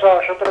шудраг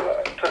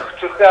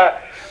зүрхээ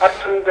ард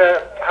түмэнд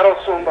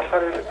харуулсан хүн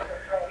болохоор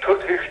төр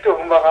хэрэгтэй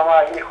хүн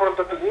байгаамаа. Энэ хурд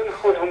одоо энэ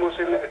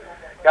хүмүүсийг нэг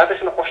ядаж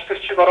нь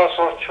 30 40 ороо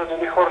суурчвал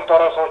энэ хурд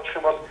ороо суучих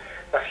юм бол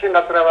засгийн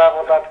газраа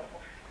байгуулад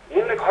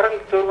энэ нэг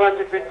 24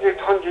 жил бидний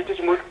тон жидэж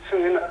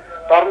мөлдсөн энэ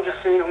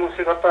доромжилсан энэ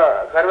хүмүүсийг одоо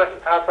гарваас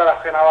таасаар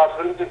авахыг аваад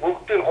хөрөндийг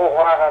бүгдийг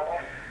хураагаад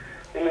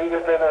энэ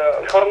ингээд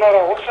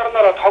улс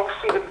орнороо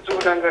тогсон гэдэг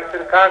зүйл ангаар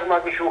тэр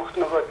гагмагийн шүүхт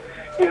нөгөө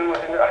энэ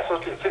хүмүүсийн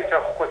асуудлыг цэг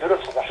тавихгүй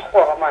дөрөс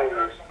болохгүй байгаамаа юм.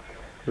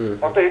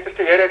 Одоо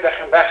хэдэлтэй яриад байх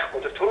юм байхгүй.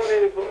 Тэр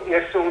түрүүний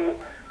ярьсан хүн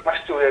маш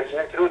зөв ярьж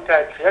байна.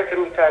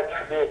 Тэрүүнтэй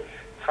адилхан би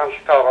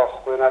саналтай байгаа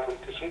байхгүй наад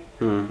үнтэй чинь.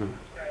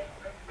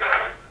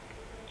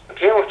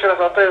 Тийм учраас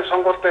одоо энэ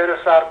сонгуульд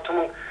ерөөсөө ард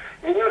түмэн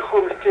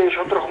энийхүү мэтийн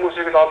шудраг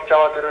хүмүүсийг л олж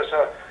аваад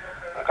ерөөсөө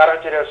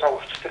гаргаж ирээ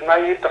сонгогч тэр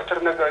 80 доктор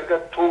нэг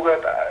ингээд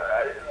түүгээд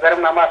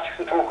зарим намаач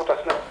гэсэн түүхэд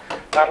бас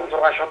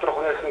 76 шудраг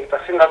хүнээс нэг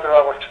засгийн газар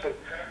байгуулчихдаг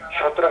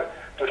шудраг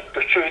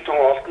 40 хэдэн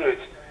олдно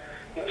үед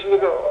энэ чинь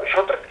нэг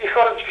шудраг их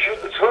оронч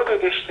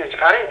цөөдөд дэжтэй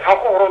гарын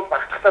 5 хуруунд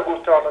багтахтаа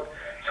гүйтэй болоод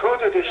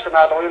цөөдөд дэжтэй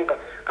наад уян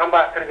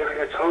гамбаатар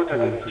гэдэг цөөдөд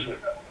юм чинь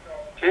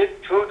тий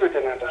цөөдөд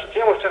наад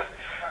тийм учраас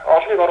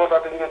олныг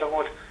оруулаад ингээд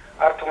өгвөл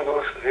ард түмэнд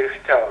өөрсдөө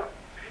хэрэгтэй байна.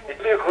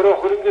 Эдний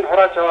хөрөнгөний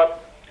хурааж аваад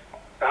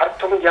ард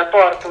түмэнд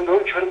ядуу ард түмэнд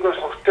өвч хөрөнгөөс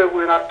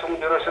хүртээгүй ард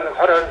түмэнд ерөөсөө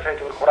 20 сая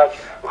төгрөг хурааж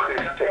өгөх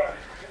хэрэгтэй.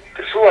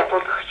 тэр сүү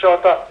атуулагч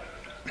одоо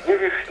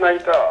нэг их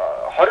 80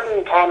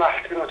 20 тонн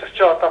алтг нь тэр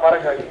чи одоо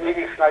бараг нэг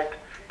их 80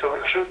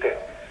 төгрөг шүү дээ.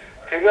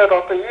 Тэгээд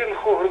одоо ийм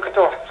хөө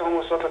хөрөнгөтэй болсон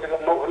хүмүүс одоо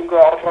тэгээд хөрөнгө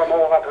орлогоо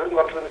нуугаад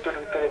хөрөнгө орлогын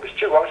төлөв дээр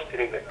бичиг байгаа шүү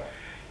дээ.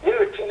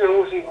 Энэ үчиний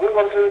хүмүүсийн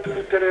хөрөнгө орлогын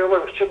төлөв дээр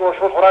яваа бичиг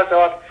шууд хурааж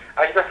аваад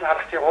ажлаас нь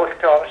харах тийм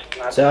хуультай байгаа шүү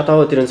дээ. За одоо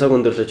өдрийн цаг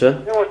өндөрлөж байна.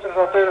 Энэ учраас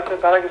одоо ерөөсөө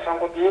дараагийн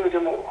сонгуульд ийм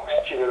юм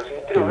хүсэж байна ерөөсөө.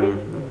 Эдгээр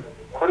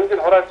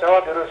хөрөнгөний хурааж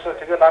аваад ерөөсөө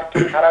тэгээд ард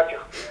түмэн харааж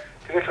их.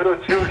 Тэгээд хөрөө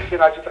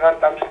цэвэрлэхийн ажиллагаанд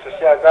дамжуулж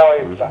тусья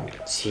заавал юм лаа.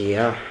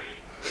 Зя.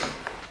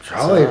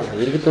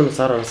 Иргэдэн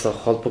сар араасаа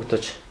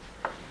холбогдож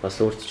бас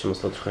өөрт ч юм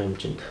уу тодорхой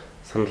хэмжээнд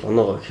санал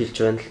оноогоо хэлж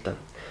байна л да.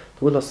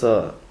 Тэгвэл бас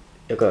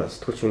яг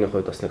сэтгүүлч хүний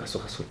хувьд бас нэг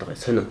асуулт байгаа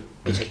сонин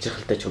гэж хэлж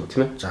ирхэлтэй ч юм уу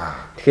тийм ээ. За.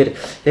 Тэгэхээр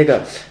яг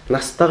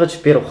настайгаж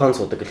бэр ухаан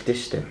суудаг гэлтэй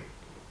шүү дээ.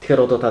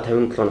 Тэгэхээр одоо та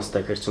 57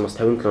 настай гэхэр чинь бас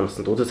 57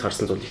 наснд үзэж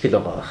харсан зүйл их л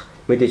байгаа байх.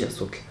 Мэдээж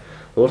асуудал.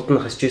 Урд нь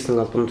хасж ийсэн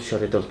албан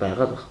тушаалд бол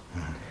байгаа байх.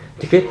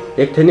 Тэгэхээр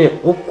яг таны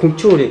уг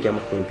хүнчин үр яг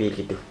ямар хүн бий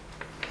гэдэг.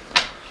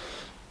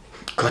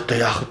 Одоо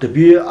яах вэ?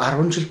 Би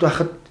 10 жил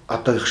байхад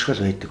одоо их шиг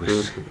л байдаг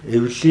байсан.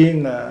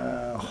 Эвлийн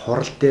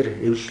хурал дээр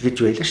эвлэл гэж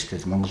байлаа шүү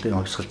дээ. Монголын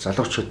хувьсгал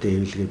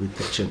залуучуудын эвлэгээ бид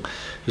нар чинь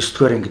 9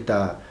 дугаар ангид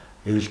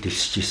эвлэлд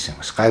элсэж ийсэн.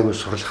 Бас гайгүй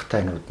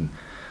сурлагатай нүүд нь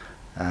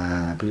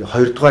би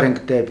 2 дугаар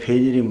ангидаа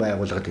пенерийн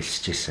байгууллагад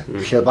элсэж ийсэн.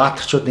 Тэгэхээр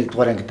баатарчууд 1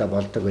 дугаар ангидаа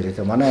болдог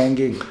байлаа. Манай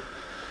ангийн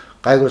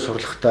гайгүй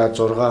сурлагатай 6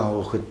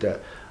 хүүхэд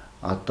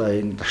одоо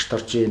энэ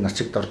Дашторжийн,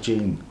 Нацэг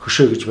доржийн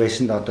хөшөө гэж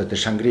байсан да одоо тэр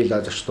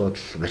Шангрила зочдууд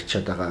л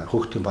барьчаад байгаа.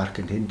 Хүүхдийн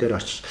паркын тэн дээр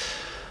очиж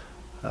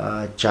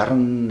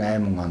 68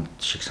 онд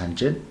шиг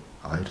санаж байна.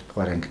 2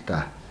 дугаар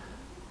ангидаа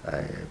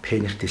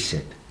пенерт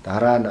хэлсээд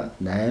дараа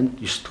нь 8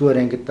 9 дугаар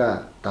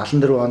ангидаа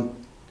 74 онд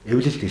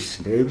эвлэлд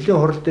хэлсэн. Тэгээ эвлэлийн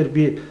хурал дээр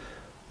би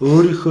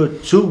өөрийнхөө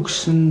зөв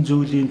гэсэн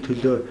зүйлийн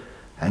төлөө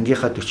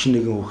ангийнхаа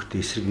 41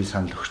 хүүхдээ эсрэг би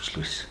санал өгч л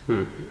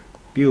байсан.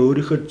 Би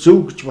өөрийнхөө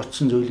зөв гэж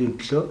бодсон зүйлийн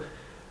төлөө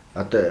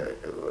одоо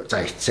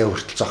за эцсээ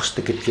хүртэл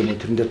зогсдог гэдэг юм уу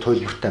тэрэн дээр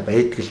туйлбартай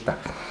байдаг л да.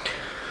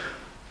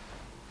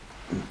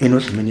 Энэ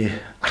бол миний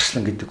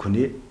Арслан гэдэг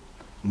хүний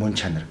мөн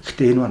чанар.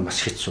 Гэтэ энэ маань бас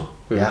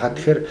хэцүү. Яагаад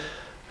тэгэхээр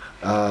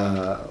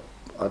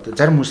одоо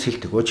зарим хүмүүс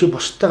хэлдэг. Чи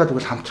бусдтайгаа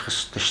тэгвэл хамтрах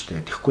ёстой шүү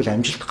дээ. Тэгэхгүй л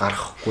амжилт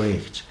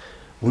гаргахгүй гэж.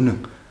 Үнэн.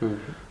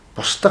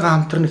 Бусдтайгаа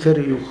хамтрах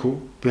гэхээр юу хөө?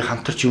 Би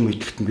хамтарч юм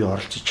идэхт нь би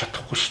оролцож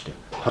чадахгүй шүү дээ.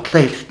 Хотлоо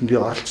хэлэхэд нь би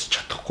оролцож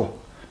чадахгүй.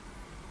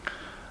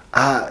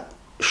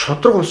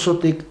 Шудраг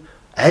улсуудыг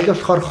аль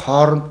болохоор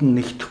хооронд нь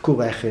нэгдэхгүй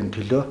байхын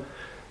төлөө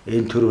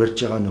энэ төр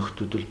барьж байгаа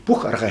нөхдүүд бол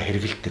бүх аргаа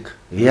хэрэгэлдэг.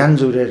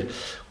 Янз бүрээр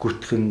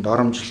гүтгэн,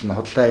 доромжилн,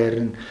 худлаа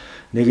ярина.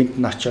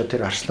 Нэгэнд нь очиод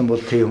тэр Арслан бол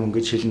тийм хүн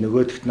гэж хэлнэ.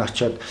 Нөгөөдөгт нь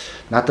очиод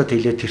надад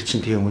хэлээ тэр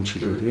чинь тийм хүн ч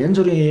хэлдэг. Янз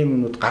бүрийн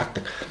юмнууд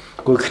гардаг.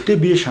 Гэхдээ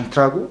би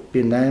шантраагүй.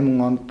 Би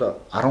 8 онд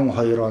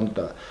 12 онд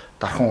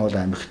Дархан уул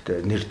аймагт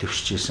нэр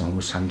дэвшижсэн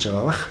хүмүүс санаж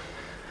байгаа бах.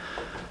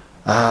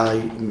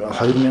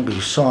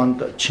 2009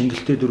 онд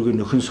Чингэлтэй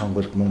дүүргийн нөхөн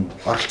сонгуульд мөн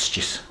оролцож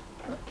ирсэн.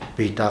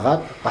 Би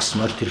дагаад бас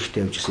морд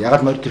хэрэгтэй явж ирсэн.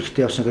 Ягаад морд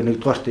хэрэгтэй явсан гэхээр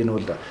нэгдүгээрт энэ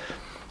бол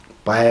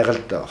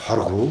байгальд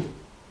хоргүй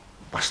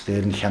бас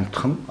дээр нь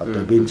хямдхан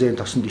одоо бензин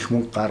тосонд их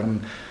мөнгө гарна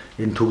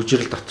энэ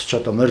төгжрэл дотч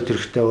одоо морд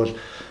хэрэгтэй бол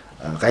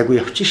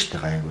гайгүй явчих штэ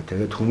гайгүй.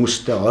 Тэгээд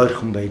хүмүүстэй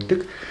ойрхон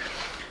байдаг.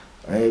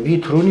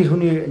 Би түрүүний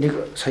хүний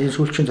нэг саяын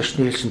сүүлчийн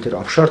зочны хэлсэн тэр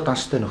офшор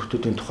данстай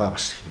нөхдүүдийн тухай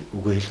бас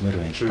үгээ хэлмээр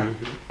байна л да.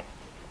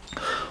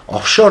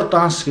 Офшор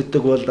данс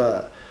гэдэг бол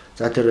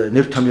за тэр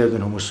нэр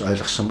томьёогийн хүмүүс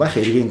ойлгосон байх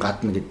эргийн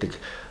гадна гэдэг.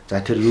 За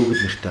тэр юу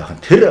гэж нэртэй байх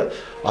юм. Тэр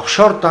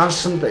офшор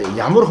дансанд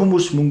ямар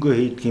хүмүүс мөнгө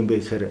хийдэг юм бэ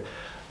гэхээр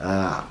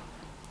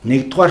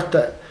нэгдүгээрт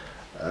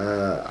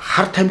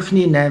хар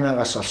тамхины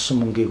 8-аас олсон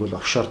мөнгийг бол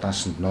офшор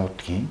дансанд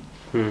нуудгийн.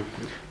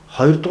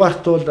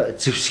 Хоёрдугаарт бол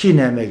зэвсгийн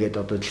 8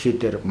 гэдэг одоо дэлхийд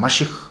дээр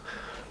маш их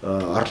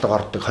орлого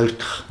ордог. Хоёр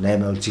дахь 8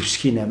 бол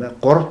зэвсгийн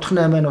 8. Гурав дахь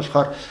 8 нь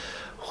болохоор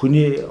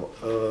хүний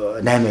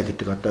 8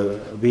 гэдэг одоо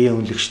биеийн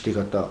үнэлэгчдийг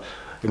одоо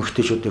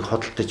эмэгтэйчүүдийг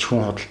хөдөлтөж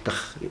хүн хөдөлтөх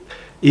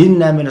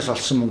энэ 8-аас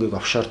олсон мөнгийг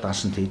офшор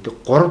дансанд хийдэг.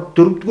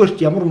 4-дүгээрт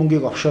ямар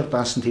мөнгийг офшор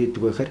дансанд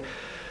хийдэг вэ гэхээр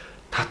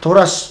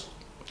татвараас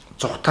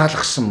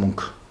зугатаалгасан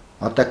мөнгө.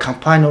 Одоо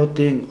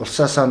компаниудын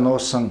улсаасаа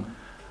нуусан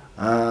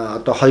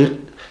одоо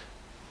хоёр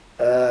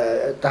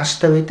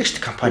данстай байдаг шүү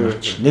дээ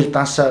компаниуд. Нэг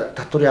дансаа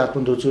татварын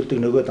албанд үзүүлдэг,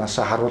 нөгөө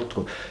дансаа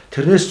харуулдаг.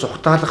 Тэрнээс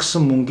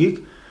зугатаалгасан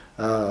мөнгийг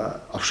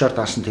офшор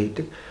дансанд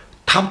хийдэг.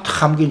 5 дахь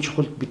хамгийн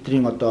чухал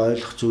бидний одоо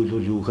ойлгох зүйл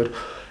бол юу гэхээр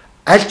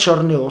аль ч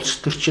орны улс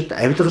төрчид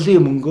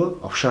авилгалын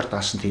мөнгөө офшор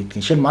дансанд хийдэг.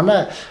 Жишээ нь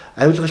манай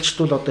авилгалчд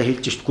бол одоо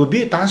хэлж штгүй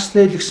би данс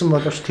нээлгсэн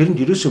боловч тэрэнд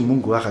ерөөсөө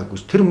мөнгө байгаагүй.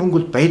 Тэр мөнгө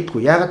бол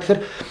байдгүй. Яагаад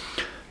тэгэхээр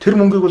тэр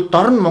мөнгийг бол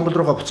дор нь Монгол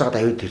руугаа буцаагаад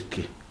аваад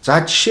ирдэг. За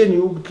жишээ нь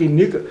юу гэдгийг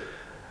нэг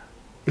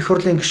их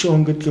хурлын гишүүн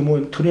хүн гэдэг юм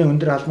уу төрийн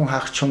өндөр албан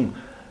хаагч хүн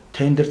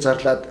тендер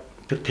зарлаад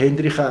тэр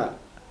тендерийнхаа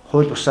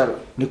хууль бусаар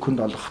нэг хүнд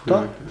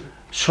олгохдоо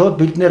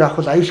шууд биднээр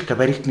авах аюултай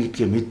баригдана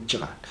гэдгийг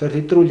мэдж байгаа. Тэгэхээр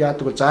тэд нар үл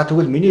яадаг бол за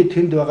тэгвэл миний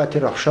тэнд байгаа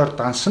тэр офшор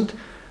дансанд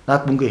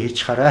наад мөнгө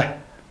хийж хараа.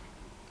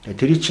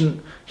 Тэрий чинь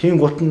хийн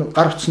гут нь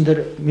гар утсан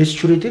дээр мессеж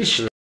хүрээд ирнэ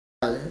шүү.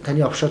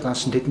 Таны офшор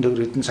дансанд хэдэн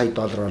төгрөг хэдэн сая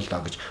доллар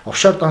боллоо гэж.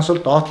 Офшор данс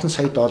бол доотлон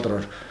сая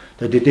доллараар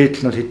тэгээд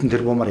дээдл нь хэдэн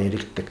тэрбумаар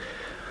яригддаг.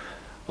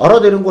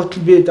 Ороод ирэнгуут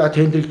л би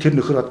тендерийг тэр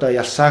нөхөр одоо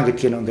ялсан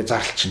гэдгийг ингээ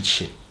зарлчин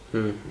жишээ.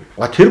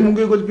 Тэр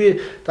мөнгийг бол би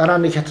дараа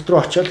нэг хятад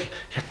руу очиод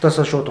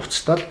хятадаас шууд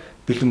уцтаал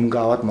бэлэн мөнгө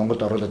аваад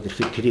Монголд оруулаад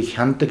ирэхэд тэрийг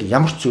хяндаг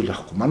ямар ч зүйл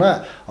байхгүй.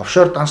 Манай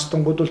офшор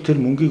данстангууд бол тэр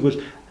мөнгийг бол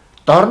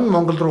дор нь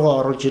Монгол руугаа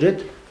оруулж ирээд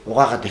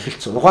угаагаад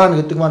эхэлсэн. Угаана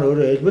гэдэг маань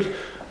өөрөөр хэлбэл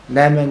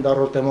 8-нд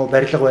оруулаад юм уу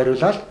барилга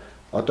бариулаад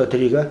одоо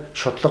тэрийг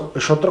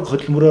шудраг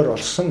хөдөлмөрөөр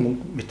олсон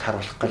мөнгө мэт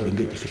харуулах гал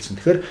ингээд эхэлсэн.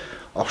 Тэгэхээр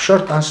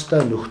офшор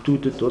данстай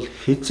нөхдүүдэд бол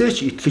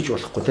хизээч итгэж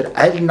болохгүй. Тэр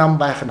аль нам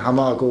байх нь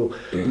хамаагүй,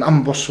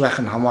 нам бус байх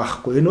нь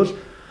хамаахгүй. Энэ бол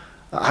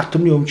ард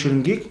түмний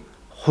өмчрөнгийг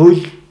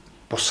хууль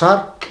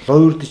бусаар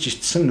лойрдж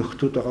ичсэн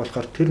нөхдүүд байгаа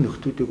болохоор тэр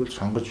нөхдүүдийг бол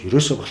сонгож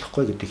ерөөсөө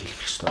болохгүй гэдгийг хэлэх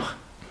хэрэгтэй байна.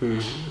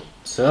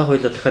 За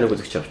хуулиар дахиад нэг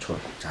үзэгч авчих.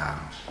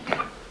 За.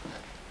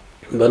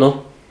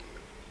 Бано.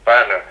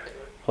 Байна.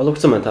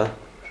 Хологцсон байна та.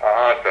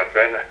 За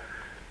байна.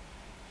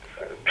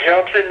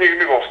 Пиатлын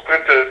нийгмийг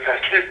устгаж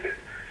социалист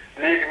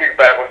нийгмийг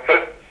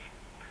байгуулсан.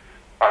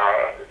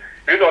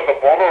 Энэ одоо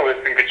бороо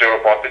байсан гэж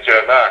бодож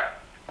байна.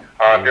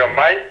 Тэгээ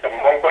майнд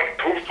Монгол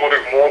төв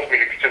зургийг муулна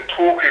гэдэг чинь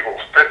түүхийг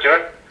устгаж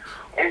байна.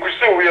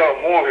 Өнгөрсөн үеэ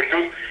муу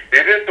хэлвэл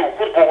ирээдүйн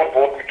өхөр буугар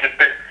буудна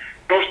гэдэг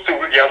дүүс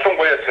зүгийг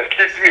ялангуяа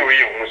социализмын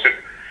үеийн хүмүүсд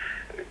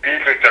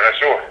биелүүлж байгаа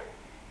шүү.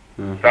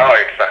 За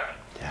баярлалаа.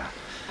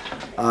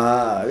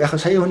 Яг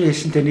сая хүний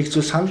хэлсэнтэй нэг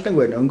зүйл саналдаг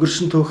байна.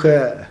 Өнгөрсөн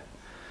түүхээ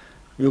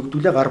юу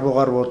гэдүүлээ гар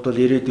буугаар буудвал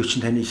ирээдүйн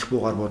чинь таны их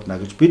буугаар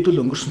буудна гэж бид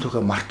бол өнгөрсөн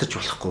түүхээ мартаж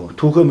болохгүй.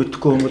 Түүхээ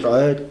мэдхгүй хүмүүс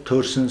ой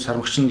төөрсөн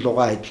сармагчин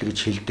лугаа адил гэж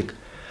хэлдэг.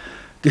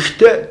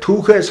 Гэхдээ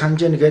түүхээ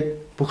санаж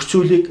нэгээд бүх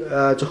зүйлийг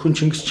зөвхөн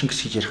Чингис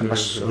гэж ярих нь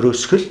бас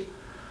өрөөсгөл.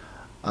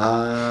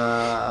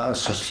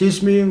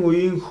 Социализмын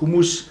үеийн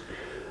хүмүүс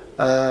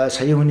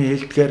сая хүний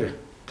хэлдгээр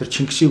тэр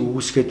Чингисийг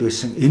үүсгээд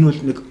байсан. Энэ бол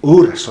нэг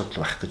өөр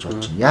асуудал байх гэж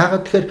бодож байна.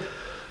 Яагаад тэгэхээр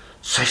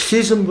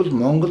социализм бол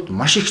Монголд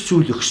маш их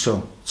зүйл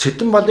өгсөн.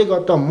 Цэдэн балыг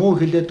одоо муу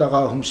хэлээд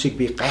байгаа хүмүүсийг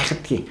би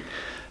гайхадгийн.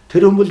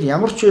 Тэр хүн бол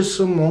ямар ч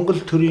байсан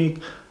Монгол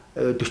төрийг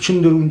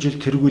 44 жил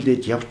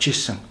тэргүүлээд явж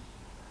исэн.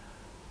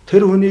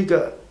 Тэр хүнийг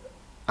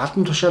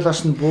алдан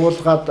тушаалаас нь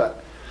буулгаад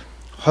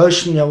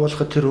хойш нь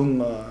явуулахад тэр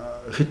хүн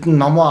хэдэн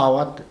номоо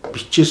аваад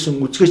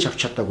бичээсэн үзгэж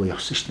авч чадаагүй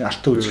явсан шүү дээ.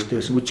 Алтан үзэгтэй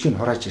байсан. Үзгийг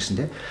хурааж исэн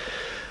тийм.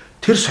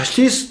 Тэр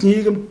социалист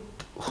нийгэм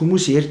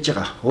хүмүүс ярьж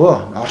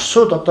байгаа.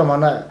 Оросууд одоо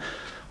манай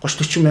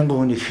 30-40 мянган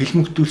хүнийг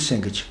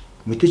хилмигдүүлсэн гэж.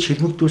 Мэдээж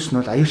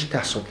хилмигдүүлсэн бол аюултай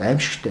асуудал,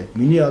 аимшигтай.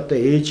 Миний одоо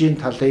ээжийн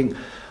талын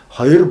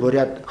 2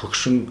 буряд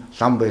хөгшин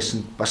лам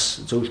байсан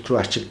бас зөвлөлт рүү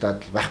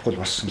ачигдаад байхгүй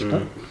болсон л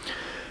доо.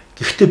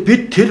 Гэхдээ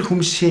бид тэр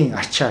хүмүүсийн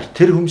ачаар,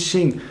 тэр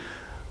хүмүүсийн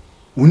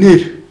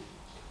үнээр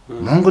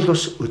Монгол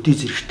ус өдий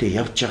зэрэгтэй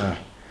явж байгаа.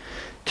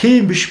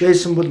 Тийм биш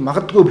байсан бол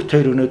магадгүй бит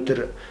хоёр өнөөдөр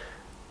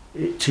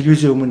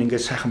телевизийн өмнө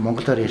ингээд сайхан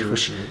монголоор ярих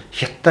биш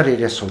хятадаар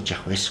яриа сууж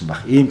явах байсан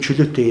баг. Ийм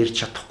чөлөөтэй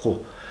ярьж чадахгүй.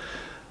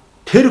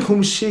 Тэр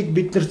хүмүүсийг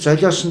бид нар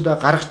золиосондоо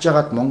гаргаж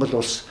агаад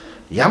Монгол улс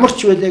ямар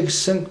ч байлаа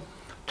гэсэн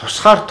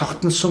тусгаар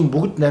тогтносон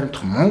бүгд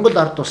найрамдах Монгол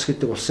ард улс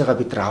гэдэг улсыгаа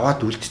бид нар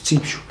аваад үлдсэн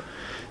юм шүү.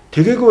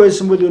 Тэгээгүй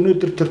байсан бол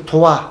өнөөдөр тэр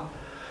Тува,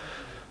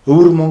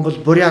 Өвөр Монгол,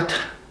 Бурят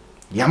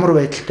ямар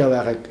байдалтай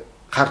байгааг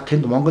хар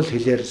тэнд монгол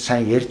хэлээр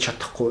сайн ярьж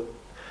чадахгүй.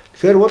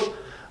 Тэгэхээр бол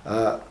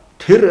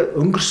тэр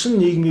өнгөрсөн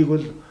нийгмийг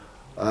бол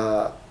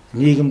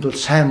нийгэмд бол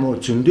сайн муу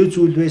зөндөө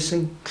зүйл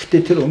байсан.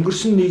 Гэхдээ тэр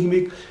өнгөрсөн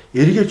нийгмийг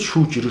эргээд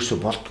шүүж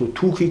ерөөсө болтгүй.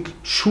 Түүхийг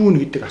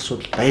шүүнэ гэдэг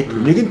асуудал байдаг.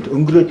 Нэгэнт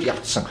өнгөрөөд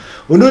явцсан.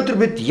 Өнөөдөр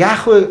бид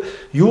яах вэ?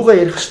 Юугаа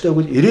ярих ёстой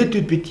вэ?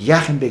 Ирээдүйд бид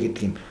яах юм бэ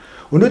гэдэг юм.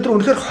 Өнөөдөр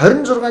үнэхээр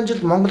 26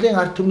 жил Монголын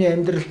ард түмний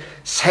амьдрал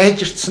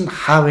сайжирсан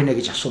хаа вэ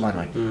гэж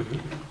асуумаар байна.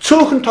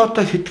 Цөөхөн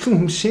тоотой хэдхэн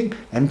хүмүүсийн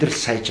амьдрал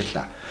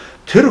сайжирлаа.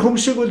 Тэр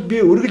хүмүүсийг бол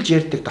би үргэлж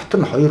ярьдаг дотор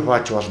нь 2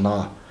 хувааж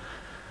болно.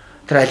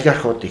 Тэр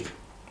олигархуудыг.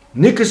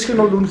 Нэг хэсэг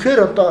нь бол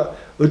үнэхээр одоо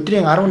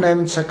өдрийн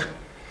 18 цаг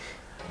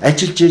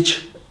ажиллаж иж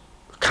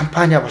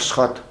компани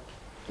босгоод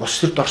улс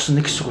төрд орсон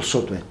нэг хэсэг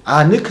улсууд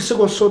байна. Нэг хэсэг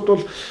улсууд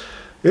бол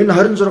энэ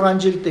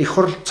 26 жилд их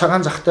хурл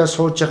цагаан захтай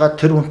сууж байгаа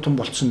тэр хүнтэн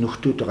болцсон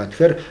нөхдүүд байгаа.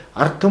 Тэгэхээр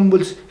ард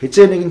түмбэл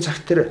хизээ нэгэн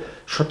цаг тэр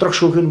шудраг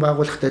шүүхийн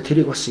байгууллагатай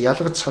тэрийг бас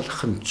ялгаж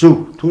салгах нь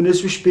зөв.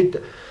 Түүнээс биш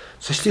бид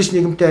социалист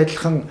нийгэмтэй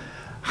адилхан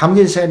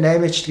хамгийн сайн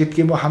 8-ч гэдэг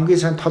юм уу хамгийн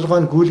сайн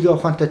толгойн гүйлгээ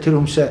ухаантай тэр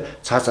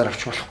хүмүүсээ цаазаар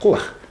авч болохгүй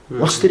байх.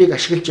 Улс тэрийг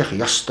ашиглаж явах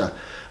ёстой.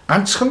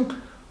 Ганцхан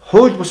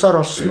хууль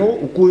бусаар олсон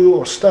уу үгүй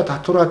юу, устдаа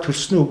татвараа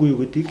төлсөн үү үгүй юу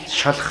гэдгийг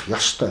шалгах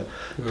ёстой.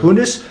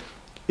 Түүнээс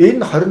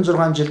энэ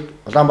 26 жил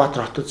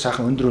Улаанбаатар хотод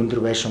сайхан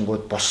өндөр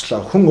байшингууд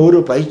бослоо. Хүн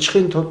өөрөө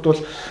баяжхын тулд бол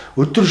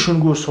өдөр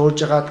шөнөгүй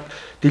сууж агаад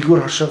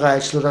дэлгүүр хоршоогоо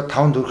ажиллаад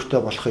 5 төгрөгтэй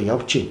болохыг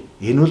явж байна.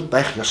 Энэ бол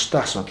байх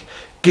ёстой асуудал.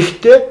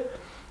 Гэхдээ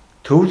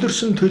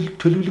төвлөрсөн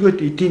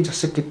төлөвлөгөөт эдийн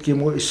засаг гэдэг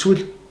юм уу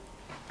эсвэл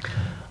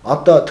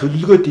одоо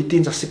төлөвлөгөөт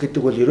эдийн засаг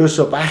гэдэг бол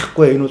ерөөсөө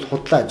байхгүй. Энэ бол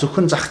худлаа.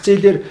 Зөвхөн зах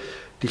зээлээр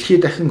дэлхий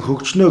дахин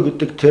хөгжнө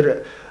гэдэг тэр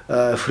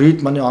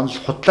Фридманы онол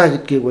худлаа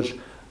гэдгийг бол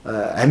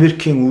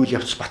Америкийн үйл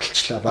явц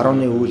баталчлаа.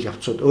 Барууны үйл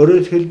явцууд.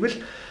 Өөрөөр хэлбэл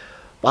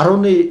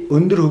барууны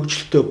өндөр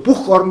хөгжилтэй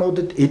бүх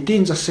орнуудад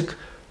эдийн засаг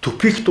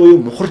тупик буюу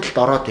мухардалд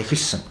ороод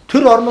эхэлсэн.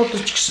 Тэр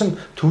орнуудад ч гэсэн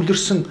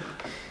төвлөрсөн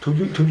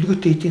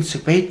төлөвлөгөөтэй эдийн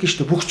засаг байдгийн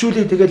шүү дээ. Бүх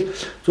зүйлээ тэгэл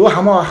зөв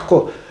хамаа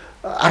авахгүй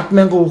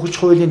 10,000 хүүхэж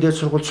хуулийн дээд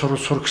сургууль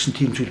сур гэсэн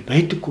тийм зүйл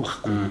байдаггүй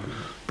байхгүй.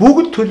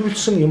 Бүгд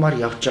төлөвлөсөн юмар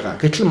явж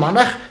байгаа. Гэтэл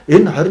манайх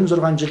энэ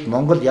 26 жилд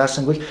Монгол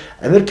яасан гэвэл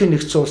Америкийн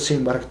нэгдсэн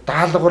улсын бараг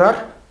даалгавраар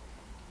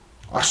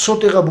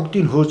Оросуудыгаа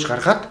бүгдийг хөөж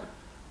гаргаад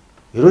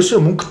ерөөсөө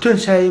мөнгөтэй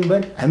сайн юм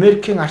байна.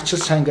 Америкийн арчил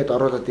сайн гэдээ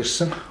ороод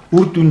ирсэн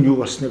үр дүн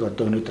юу болсныг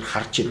одоо өнөөдөр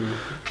харж байна.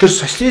 Тэр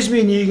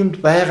социализмын нийгэмд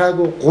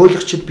байгаагүй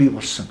гуйлагчид бий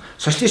болсон.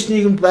 Социалист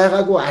нийгэмд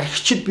байгаагүй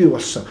архичид бий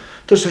болсон.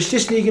 Тэр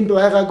социалист нийгэмд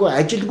байгаагүй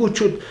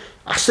ажилгүйчүүд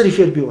асар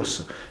ихээр бий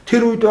болсон.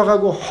 Тэр үед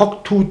байгаагүй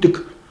хог түүдэг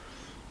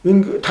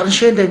энэ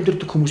тараншаанд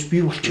амьдардаг хүмүүс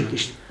бий болчиход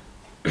байна шүү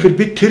дээ. Тэгэхээр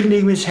бид тэр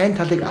нийгмийн сайн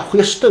талыг авах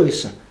ёстой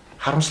байсан.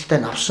 Харамсалтай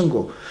нь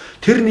авсангүй.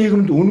 Тэр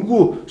нийгэмд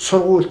үнгүй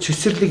сургууль,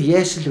 цэцэрлэг,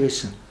 яйсал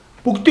байсан.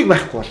 Бүгдийг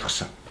байхгүй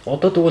болгосон.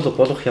 Одоо тэгвэл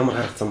болох ямар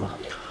харагдсан байна?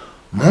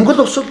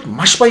 Монгол улс бол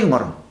маш баян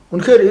орн.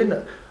 Үнэхээр энэ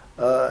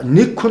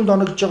нэг хүнд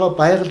оногж байгаа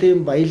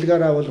байгалийн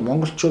баялгаараа бол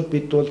монголчууд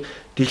бид бол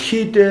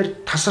дэлхий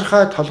дээр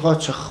тасархай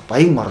толгойцох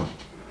баян орн.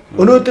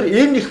 Өнөөдөр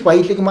энэ их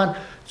баялаг маань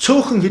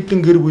цөөхөн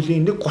хідэн гэр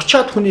бүлийн нэг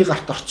 30-аад хүний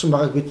гарт орцсон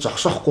байгааг бид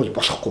зогсоохгүй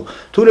болохгүй.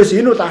 Түүнээс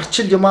энэ бол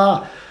арчил юм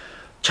аа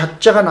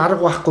чадж байгаа нь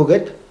арга байхгүй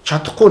гэд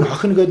чадахгүй нь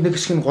хохино гэд нэг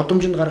хэсгийг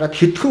годомжинд гаргаад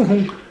хэдхэн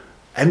хүн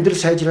амьдрал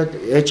сайжраад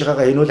яаж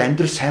байгаагаа энэ бол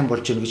амьдрал сайн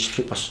болж гэнэ гэж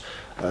хэлэхэд бас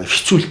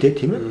хэцүүлтэй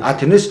тийм ээ. А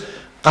тэрнээс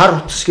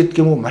гар утас гэдэг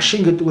юм уу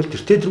машин гэдэг бол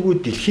тэр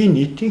тэргүй дэлхийн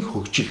нийтийн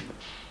хөгжил.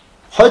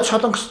 Хойд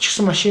солонгос ч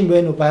гэсэн машин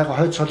байна уу байгаа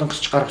хойд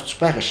солонгосч гар утас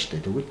байгаа шүү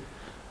дээ тэгвэл.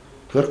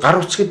 Тэгэхээр гар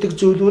утас гэдэг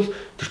зүйл бол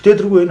тэр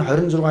тэргүй энэ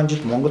 26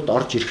 жилд Монголд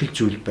орж ирэх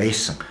зүйл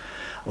байсан.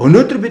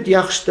 Өнөөдөр бид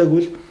яах ёстой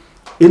гэвэл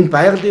энэ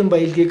байгалийн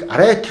баялагийг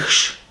арай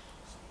тэгш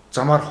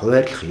замаар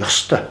хуваарлах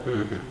ёстой.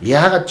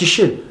 Яагаад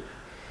жишээ нь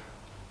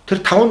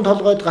тэр 5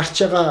 толгойд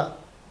гарч байгаа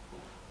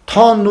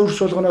тоон нүүрс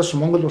болгоноос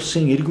Монгол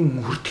улсын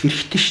иргэн хүртэх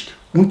хэрэгтэй шүү дээ.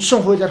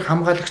 Үндсэн хуулиар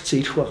хамгаалагдсан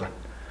эрх байгаа.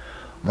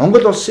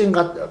 Монгол улсын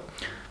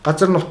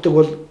газар нутаг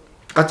бол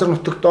газар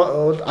нутагт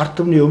бол ард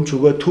түмний өмч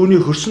өгөө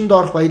түүний хөрсөн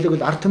доорх баялаг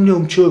бол ард түмний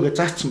өмчөө гэж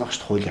заасан байгаа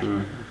шүү дээ хуулиар.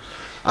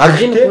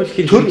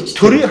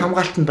 Төрийн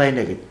хамгаалтанд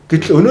байна гэдэг.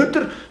 Гэтэл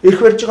өнөөдөр эрх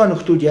барьж байгаа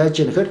нөхдүүд яаж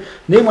яах вэ гэхээр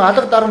нэг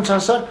алга дарам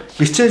цаасаар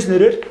лиценз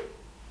нэрээр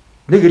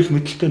нэг эрх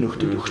мэдэлтэй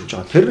нөхдөд өгч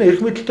байгаа. Тэр нь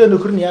эрх мэдэлтэй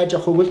нөхөр нь яаж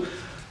авах вэ гэвэл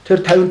тэр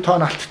 50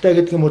 тонн алттай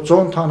гэдэг юм уу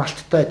 100 тонн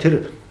алттай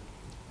тэр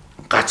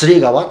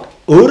газрыг аваад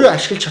өөрөө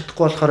ашиглаж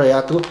чадахгүй болохоор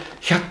яадаг вэ?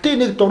 Хятадын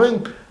нэг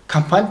дурын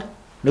компанид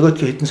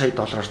нөгөөдгөө хэдэн сая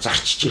доллараар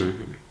зарчиж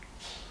байна.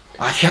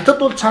 А хятад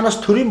бол цаанаас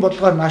төрийн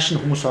бодлогоор нааш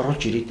нь хүмүүс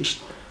оруулж ирээд байна шүү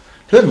дээ.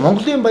 Тэгэхээр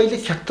Монголын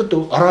баялаг хятад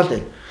ороод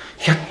байна.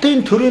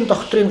 Хятадын төрийн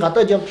доктрин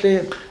гадаад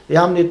явдлын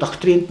яамны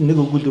доктринд нэг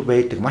өгүүлбэр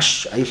байдаг.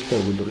 Маш аюултай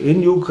өгүүлбэр.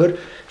 Энэ юу гэхээр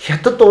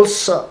хятад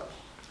улс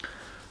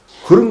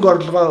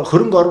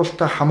хөрөнгө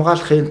оруулалтаа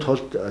хамгаалахын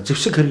тулд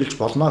зэвсэг хэрэгжилж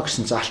болно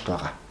гэсэн заалт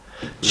байгаа.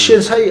 Жишээ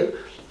нь сая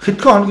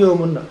хэдхэн хоногийн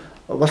өмнө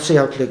болсон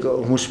явдлыг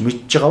хүмүүс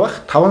мэдж байгаа бах.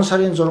 5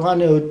 сарын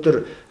 6-ны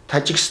өдөр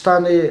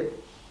Тажикстаны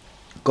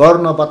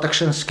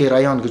Горно-Бадахшанский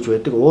район гэж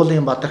байдаг.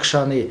 Уулын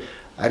Бадахшаны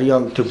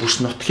район тэр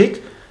бүс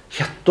нутгийг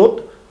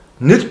хятадууд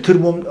 1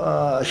 тэрбум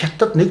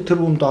хятад 1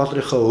 тэрбум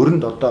долларынхаа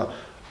өрөнд одоо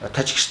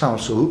Тажикстан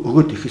улс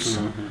өгөөд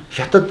эхэлсэн.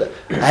 Хятад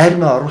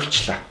айрмаа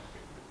оруулчлаа.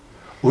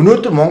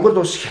 Өнөөдөр Монгол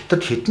улс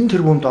хятад хэдэн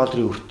тэрбум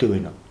долларын өртөө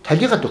байна.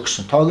 Талигаад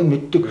өгсөн. Тоог нь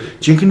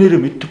мэддэг, жинхнээрээ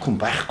мэддэг хүн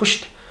байхгүй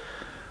шүү дээ.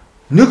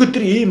 Нэг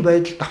өдөр ийм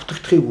байдал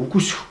давтагдахыг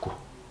үгүйсэхгүй.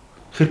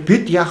 Тэгэхээр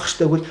бид яах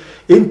ёстой гэвэл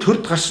энэ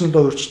төрд гарсан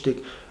доо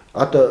урьдчдыг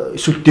одоо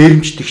эсвэл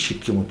дээрэмждэг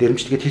шиг юм уу?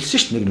 Дээрэмждэгэд хэлсэн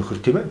шүү дээ нэг нөхөр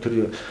тийм ээ. Тэр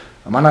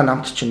манай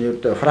намд чинь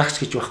фракс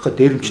гэж байхгүй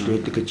дээрэмжд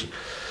байдаг гэж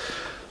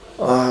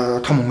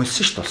том хүн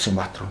хэлсэн шүү дээ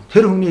Улсынбаатар.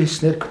 Тэр хүний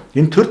хэлснээр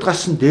энэ төрд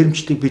гарсан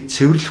дээрэмждийг бид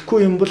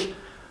цэвэрлэхгүй юм бол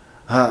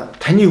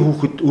таны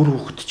хүүхэд үр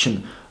хүүхэд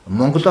чинь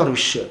монголоор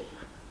биш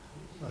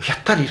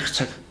хятадаар ирэх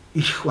цаг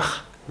ирэх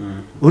бах.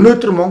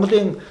 Өнөөдөр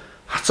Монголын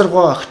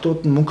хацаргоо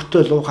охтууд нь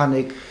мөнгөтэй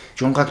лууханыг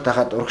жунгааг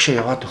дагаад урагшаа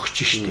яваад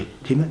өгч штеп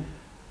тийм ээ.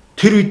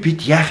 Тэр үед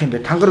бид яах юм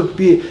бэ? Тангараг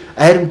би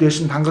айрамд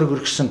байсан тангараг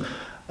өргөсөн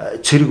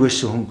цэрэг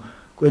байсан хүн.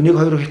 Гэхдээ нэг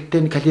хоёр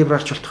хятадын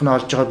калибраарч болтохноо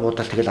олж байгаад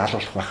буудал тэгэл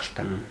алуулах байх л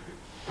та.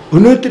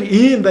 Өнөөдөр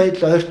ийм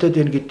байдал ойртоод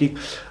байна гэдгийг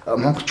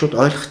монголчууд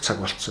ойлгох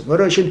цаг болцсон.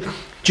 Өөрөөр хэлбэл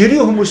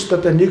жирийн хүмүүст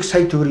одоо 1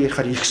 сая төгрөг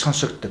ярихаар их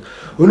сонсогддог.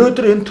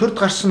 Өнөөдөр энэ төрд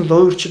гарсан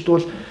луурчид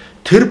бол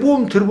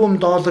тэрбум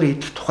доллар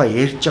идэх тухай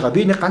ярьж байгаа.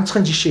 Би нэг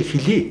ганцхан жишээ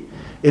хэлье.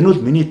 Энэ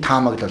бол миний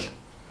таамаглал.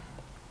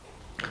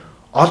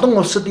 Олон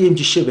улсад ийм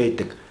жишээ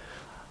байдаг.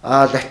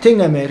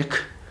 Латин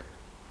Америк,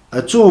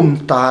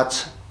 Зүүн Өмнөд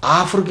Аз,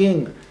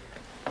 Африкийн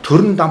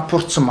төрн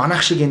дампуурсан,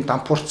 манайх шиг энэ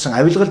дампуурсан,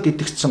 авилгалд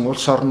идэгдсэн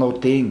улс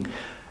орнуудын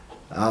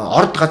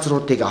орд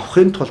газруудыг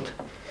авахын тулд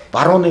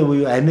барууны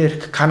буюу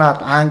Америк,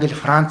 Канада, Англи,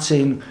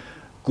 Францын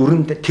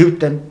гүрэнд төв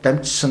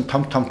дамжсан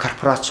том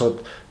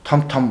корпорациуд,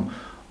 том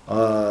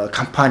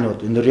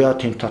компаниуд энэ Рио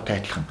Тинтотой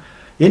адилхан.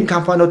 Энэ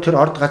компаниуд тэр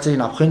орд газрыг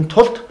авахын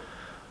тулд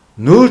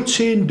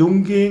нөөцийн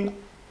дүнгийн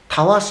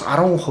 5-аас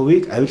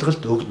 10%-ийг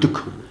авилгалд өгдөг.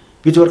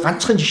 Би зөвхөн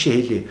ганцхан жишээ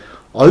хэлье.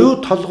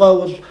 Оюу толгой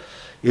бол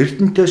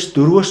Эрдэнтээс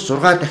 4-өөс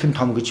 6 дахин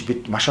том гэж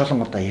бид маш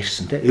олон удаа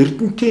ярьсан тийм.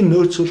 Эрдэнтийн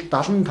нөөц бол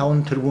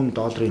 75 тэрбум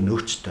долларын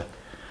нөөцтэй.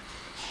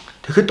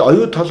 Тэгэхэд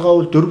оюу толгой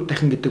бол 4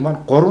 дахин гэдэг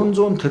маань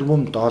 300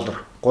 тэрбум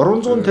доллар.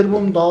 300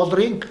 тэрбум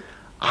долларын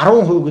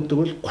 10% гэдэг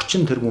бол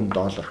 30 тэрбум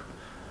доллар.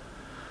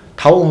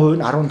 5%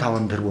 нь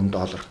 15 тэрбум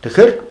доллар.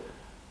 Тэгэхээр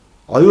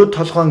оюу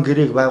толгойн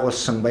гэрээг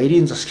байгуулсан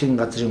баярын засгийн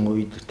газрын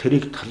үед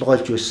тэрийг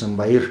толгойлж байсан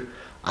баяр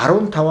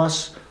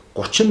 15-аас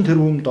 30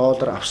 тэрбум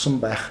доллар авсан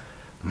байх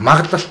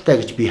магадлалтай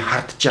гэж би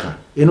хардж байгаа.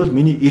 Энэ бол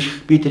миний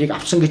эрх. Би тэрийг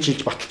авсан гэж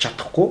хэлж баталж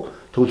чадахгүй.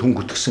 Тэгвэл хүн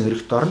гүтгэсэн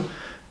эрхт орно.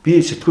 Би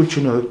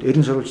сэтгүүлчний хувьд,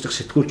 эрен сурвалжлах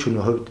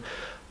сэтгүүлчний хувьд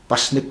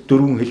бас нэг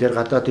дөрвөн хэлээр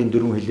гадаадын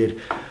дөрвөн хэлээр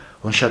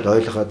уншаад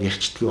ойлгоод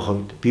ярьцдгийн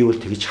хувьд би бол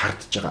тэгж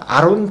хардж байгаа.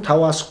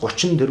 15-аас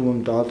 30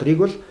 тэрбум долларыг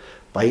бол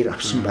баяр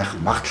авсан байх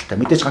магадлалтай.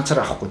 Мэдээж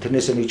ганцаар авахгүй.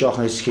 Тэрнээсээ нэг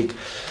жоохон хэсгийг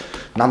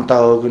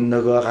намдаа өгнө,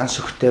 нөгөө ганц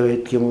өгтэй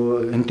байдаг юм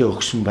уу эндээ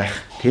өгсөн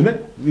байх. Тийм ээ?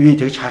 Би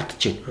тэгж хардж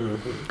байна.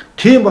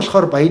 Тийм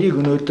болохоор баярыг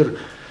өнөөдөр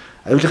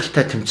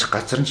авилгалтай тэмцэх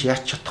газар нь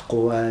яаж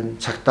чадахгүй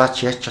байна. Цагдаа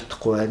ч яаж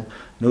чадахгүй байна.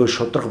 Нөгөө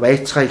шудраг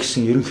байцгаа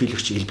гэсэн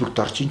ерөнхийлөгч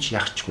элбэгд орж ин ч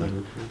яахчгүй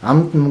байна.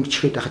 Амд нь мөнгө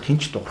чихээд байхад хэн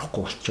ч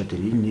дуурахгүй болчиход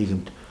энэ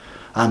нийгэмд.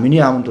 Миний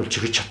амд бол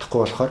чихэж чадахгүй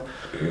болохоор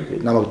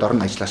намайг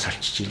дорн ажиллаа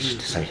салчиж ийл шүү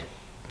дээ сая.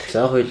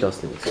 За хоёулаа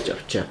бас нэг үзэж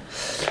авчаа.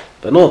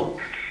 Байна уу?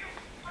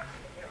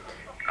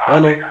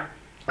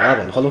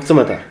 Байна. Холбогдсон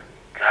байна та.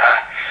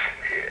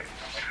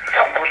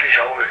 Самбули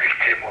шоуг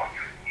хэлсэн юм уу?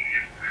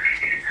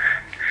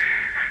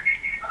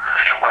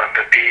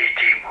 Самбули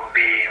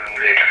би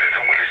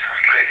самбули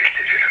сурталчилгаа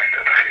хэлсэн юм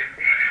даа.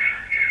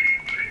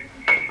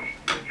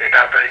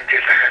 Этапа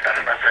инженер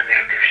дармасан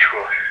нэг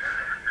дэвшгүй.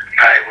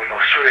 Тайван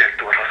освэрд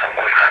бол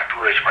самбули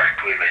хардгүй гэж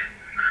мартгүй байна.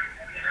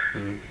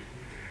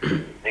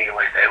 Нэг юм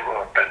айгүй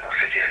одоо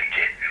носож ярьж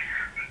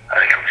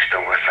архивчтай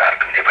уусаар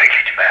түнэ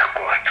баяж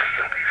байхгүй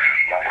болсон.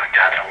 Монгол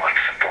чалаа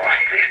болсон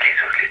пост ирэх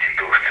зүйлүүд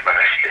дүүрсэн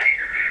байгаа шүү дээ.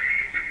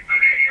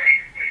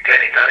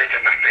 Тэгэхээр дараач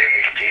настай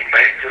нэг тийм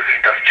баяж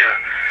зүрхэнд орж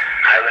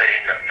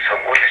хаварын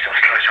сонгуулийн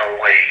сурталчилгаа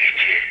шоугаа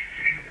хийж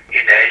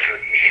энэ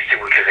айлууд хийсэг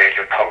үлэг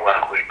айлууд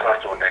тавгаахгүй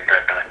тооцоо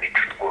унтаад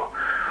мэдчихгүй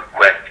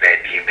хүнд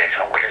байд юм бэ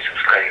сонгуулийн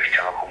сурталчилгаа хийж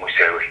байгаа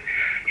хүмүүсээ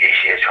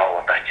ийшээ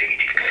шоудаа чи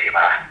гэж хэлсэн юм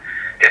аа.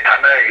 Тэгээ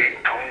танай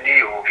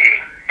түмний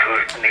үгийн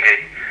төрд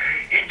нэгээд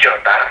энэ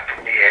дараа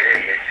түмний яриа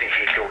ярьсан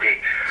хэлүүгийг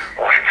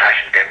уул цааш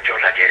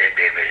дамжуулаад яриад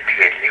байвал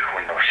тэгээд нэг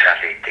хүн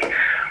уушаал идэг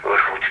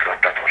өөр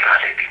хөдөлгөөнөд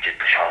тулгаал идэг гэж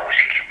шоу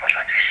шиг юм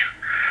болоод байна шүү.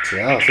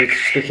 За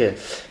сэтгэлээ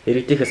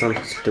иргэдийнхээ санал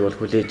хүсэлтийг бол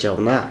хүлээж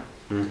явнаа.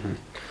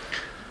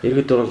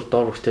 Иргэд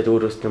доор бүртээд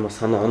өөрөөс нь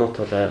санаа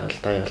оноотой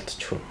байгальтай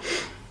ялтчихв.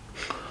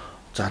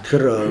 За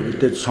тэгэхээр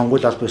мэдээж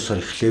сонгуул аль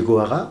биесээр эхлэегүй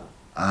байгаа.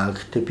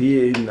 Гэхдээ би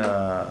энэ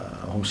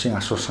хүмүүсийн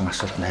асуусан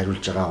асуултанд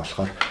хариулж байгаа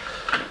болохоор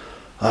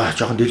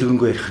жоохон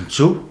дэлгэрэнгүй ярих нь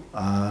зөв.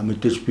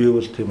 Мэдээж би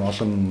бол тийм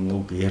олон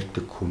үг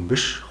ярьдаг хүн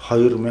биш.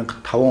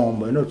 2005 он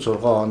байна уу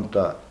 6 онд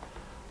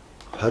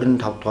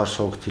 25 дугаар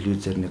сууг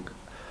телевизээр нэг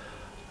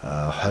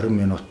 20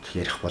 минут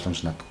ярих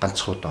боломж надад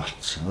ганцхан удаа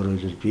олцсон.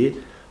 Өөрөөр хэлбэл би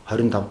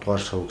 25 дугаар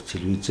сууг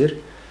телевизээр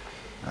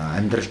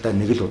амьдралдаа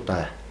нэг л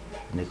удаа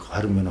нэг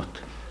 20 минут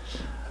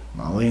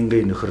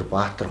Уянгийн нөхөр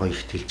Баатар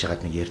хоёрт хэлж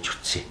байгаад нэг ярьж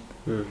үтсэн.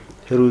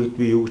 Тэр үед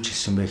би юу гэж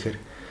хэлсэн бэ гэхээр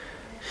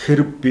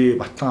хэрэг би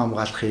Батлан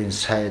хамгаалахын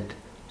сайд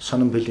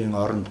Сонон Бэлийн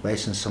оронд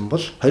байсансан бол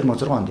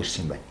 2006 онд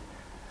ирсэн юм байна.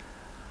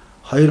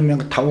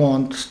 2005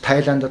 онд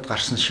Тайландд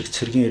гарсан шиг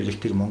цэргийн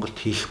эргэлтийг Монголд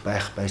хийх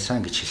байх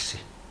байсан гэж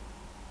хэлсэн.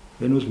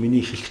 Энэ бол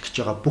миний хэлэх гэж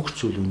байгаа бүх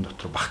зүйл энэ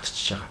дотор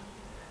багтчихж байгаа.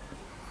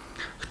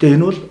 Гэтэ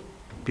энэ бол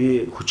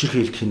би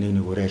хүчирхий хэлтхийн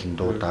нэг уриалан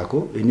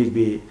дуудаагүй. Энийг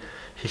би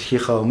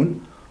хэлхийнхаа өмнө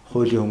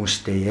хуулийн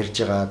хүмүүстэй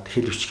ярьж агаад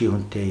хэл хүчгийн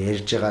хүнтэй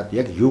ярьж агаад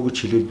яг юу гэж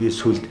хэлвэл би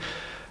сүлд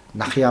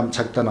нах ям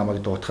цагдаа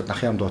намайг дуутахад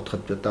нах ям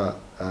дуутахад одоо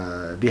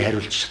би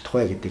хариулж чадах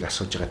вэ гэдгийг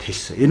асууж агаад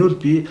хэлсэн. Энэ бол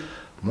би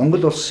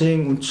Монгол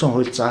улсын үндсэн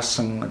хууль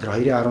заасан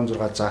тэр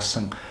 2016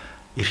 заасан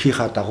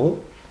эрхийнхаа дагуу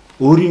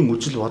өөрийн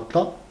үжил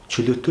бодлоо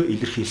чөлөөтөө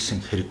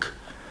илэрхийлсэн хэрэг.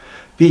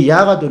 Би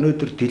яагаад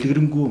өнөөдөр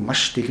дэлгэрэнгүй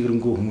маш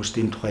дэлгэрэнгүй хүмүүст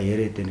энэ тухай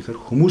яриад байна гэхээр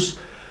хүмүүс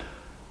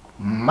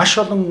маш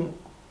олон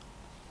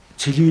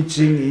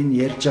телевизийн энэ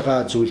ярьж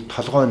байгаа зүйл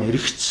толгой нь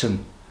эргэцсэн,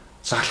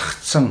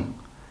 залхацсан,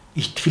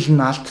 итгэл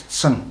нь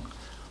алдсан,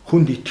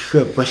 хүнд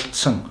итгэхэ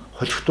болцсон,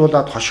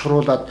 холигтуулаад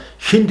хошгруулад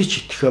хүнд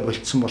ч итгэхэ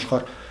болцсон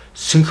болохоор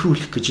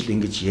синхруулах гэж л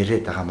ингэж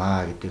яриад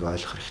байгаамаа гэдгийг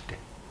ойлгох хэрэгтэй.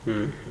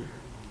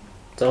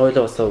 За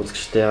хоёлаа бас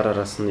үзэгчтэй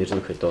яраараас нь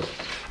ерөнхийдөө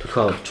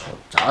төлхөө авч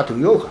байгаа. За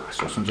тэгё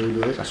асуусан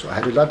зүйлүүл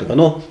хариулаад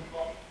байна уу?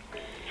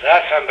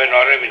 За сайн байна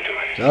орой минь.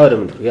 За орой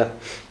минь. Яа.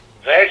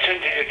 Зайсан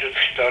тэгээд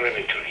үзэгчтэй орой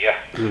минь. Яа.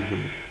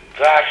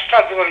 За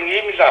стат бол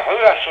ийм л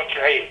хоёр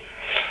асуудал хай.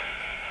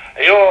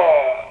 Ёо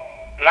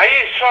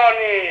 80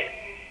 оны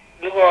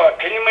нөгөө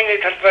тэнэмэний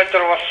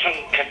талбайдар болсон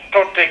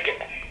каттуудыг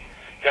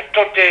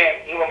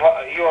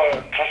юу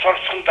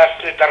тосорсон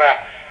дасны дараа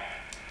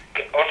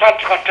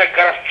улаанчтай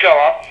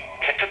гарчаа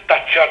каттад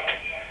очоод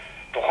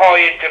тухайн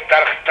үед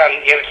дарагтаа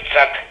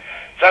ярилцаад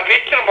за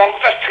бид нар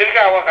Монголоос цэрэг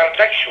аваа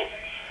гарлаа шүү.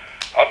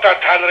 Одоо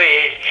та нарын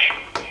ээлж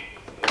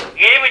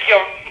ийм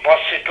л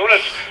болсон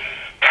түлс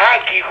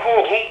танк ихүү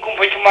хөнгөн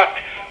божмат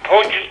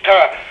пожинта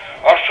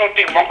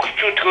орсуудыг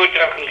монголчууд хөөж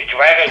гаргах гэж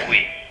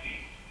байгаагүй.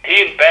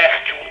 Тийм байх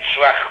ч үс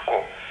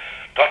байхгүй.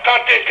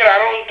 Дотоодын тэр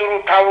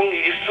 14-5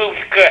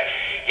 республик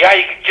яа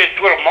гэж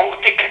зүгээр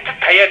Монголыг каттад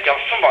таяад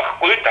явсан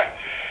байхгүй да.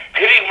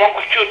 тэрийг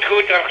монголчууд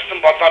хөөж гаргасан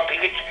болоод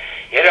тэгэж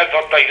яриад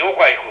одоо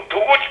юугаа их үү.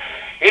 Тэгвэл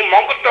энэ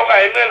Монголд байгаа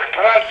Америк,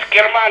 Франц,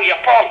 Герман,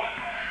 Япон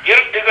ер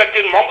нь тэгээд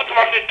энэ Монгол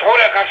малны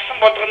туурай гарсан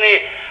болгоны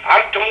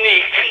ард түмний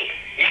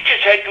ихчийн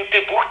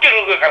сайдуудыг бүгдээ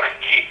рүүгээ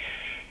гаргачих.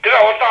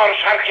 Тэгээ улаан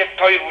орос харах хэд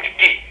хоёр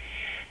үлдээ.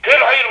 Тэр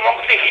хоёр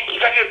Монголын хэдэн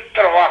цагийн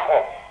дотор хаах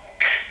уу?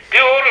 Би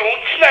өөрөө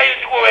үндсэн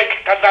аюулгүй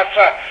байдал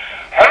талаас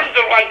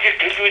 26 жил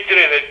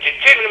телевизээр ярьж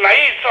чинь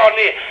 89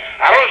 оны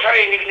 10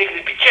 сарын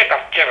 1-нд бичээд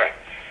авчираа.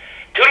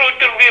 Тэр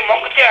өдөр би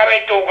Монголын арай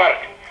дуугаар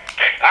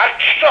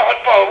ардчлал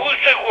холбоо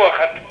үүсээгүй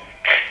байхад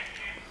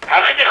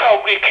анхныхаа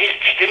үгийг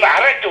хэлж тийм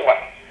арай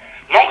дуугаар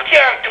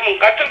Монголын ард түмэн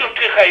газар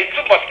нутгийнхаа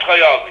эзэн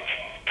болцгоё гэж.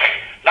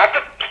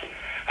 Надад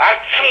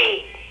ардсан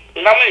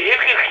намын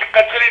хэрхэх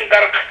газрын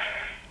дарга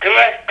тийм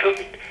ээ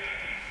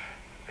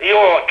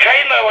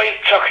China вайн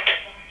цагт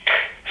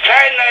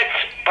сайнайд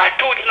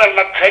батуулнаар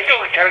над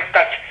цалиуг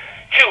харагдаад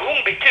чи хүн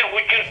битээ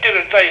хүчээр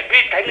заяа би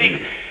таныг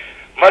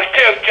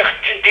мартаа явж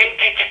чинь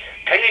дэмжиж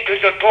таны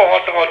төлөө туу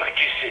хоолгоо өргөж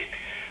ирсэн.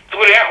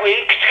 Зүгээр яг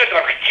энэ гिचгэл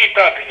орчихъя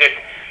да тэгээд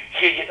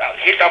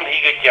хэл ам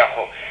хийгээд яах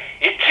вэ?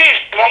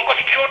 Эцэст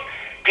монголчууд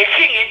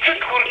дэлхийн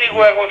эзэнт гүрнийг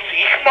байгуулсан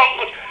их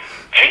Монгол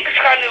Чингис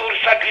хааны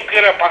урсаад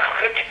гэдгээрээ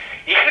багахж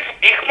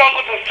их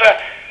Монгол улсаа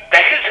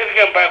дахин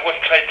сэргээн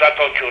байгуулцгаая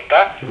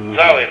залуучуудаа.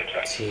 За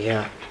баярлалаа.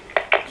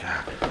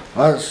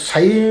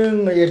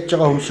 Саяын ярьж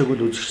байгаа хүмүүсийг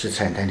бол үзэгчид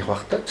сайн таних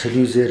байх та.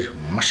 Телевизээр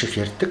маш их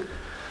ярьдаг.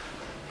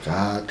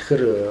 За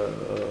тэгэхээр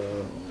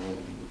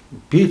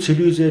би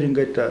телевизээр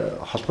ингээд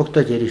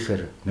холбогдоод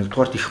ярихээр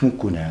нэгдүгээрт их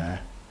мөнгөгүй нэ.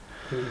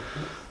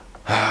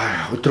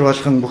 Өдөр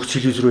болгон бүх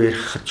телевиз рүү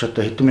ярих ч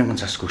одоо хэдэн мянган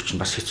цас гүйч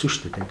нь бас хэцүү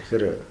шүү дээ.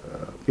 Тэгэхээр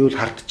би бол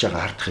хардж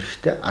байгаа хардах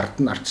хэрэгтэй. Ард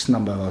нь ардсан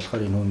нам байгаа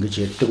болохоор энэ ингэж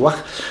ярьдаг бах.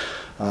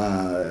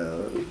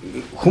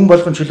 Хүн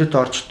болгон чөлөөтэй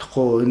орж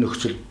чадахгүй энэ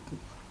нөхцөл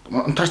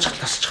унтраач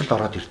тасчгал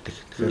ороод ирдэг.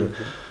 Тэгэхээр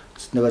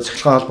нэг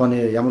цахилгаан холбооны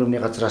ямар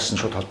нэгэн газраас нь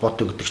шууд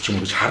холбоотой гэдэг ч юм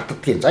уу гэж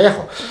харддаг юм. За яг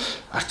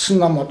ардсан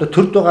нам одоо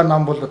төрд байгаа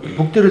нам бол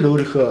бүгдээр л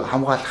өөрийнхөө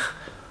хамгаалах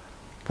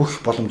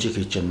бүх боломжийг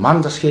хийж байна.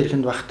 Ман засгийн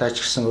эрхэнд байхдаа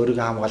ч гэсэн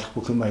өөрийгөө хамгаалах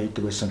бүх юм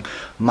хийдэг байсан.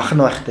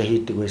 Махан байхдаа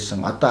хийдэг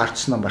байсан. Одоо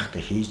ардсан нам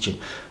байхдаа хийж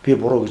байна. Би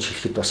буруу гэж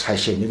хэлэхэд бас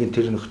хаашаа нэгэн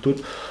тэр нөхдүүд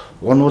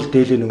унвал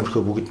дээлийн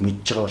нөмөрхөө бүгд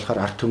мэдж байгаа болохоор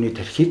ард түмний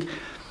тархийг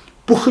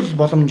бүх л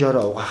боломжоор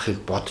угаахыг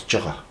бодож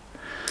байгаа.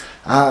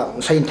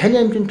 Сая таны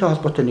амжилттай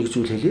холбоотой нэг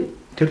зүйл хэлье.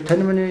 Тэр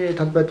таны миний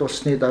талбайд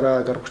улсны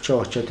дараа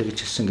гаргучаа очоод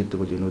тэгж хэлсэн гэдэг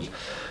бол энэ бол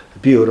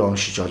би өөрөө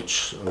уншиж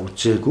олж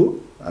үзээгүй.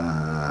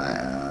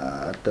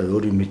 Одоо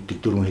өөрийн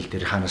мэддэг дөрвөн хэл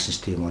дээр ханаас нь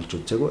тийм олж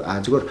үзээгүй.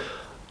 Зүгээр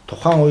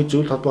тухайн үе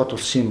зүйл холбоот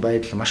улсын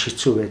байдал маш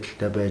хэцүү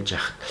байдалтай байж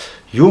хахад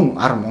юм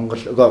ар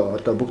Монгол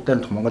одоо бүгд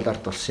дамжих Монгол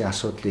ард улсын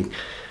асуудлыг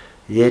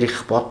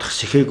ярих бодох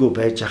сэхээгүй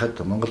байж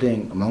хахад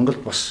Монгол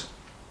бас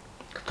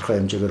тодорхой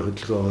хэмжээгээр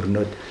хөдөлгөөн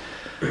өрнөд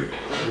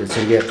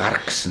зэрэгээ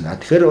гарах гэсэн.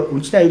 Тэгэхээр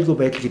үндэсний аюулгүй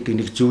байдал гэдэг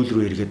нэг зүйл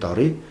рүү эргээд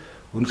оръё.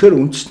 Үнэхээр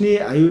үндэсний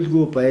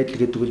аюулгүй байдал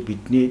гэдэг бол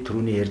бидний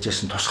түрүүний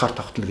ярьжсэн тусгаар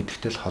тогтно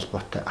гэдэгтэй л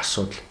холбоотой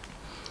асуудал.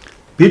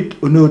 Бид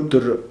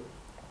өнөөдөр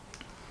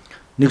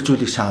нэг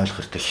зүйлийг сайн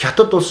ойлгох хэрэгтэй.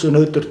 Хятад улс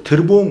өнөөдөр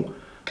тэрбум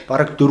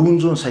бараг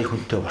 400 сая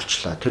хүнтэй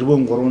болчлаа.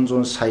 Тэрбум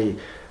 300 сая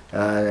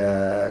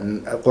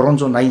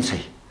 380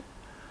 сая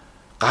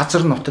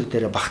газар нутаг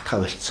дээр багтгаа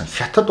болцсон.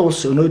 Хятад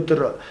улс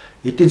өнөөдөр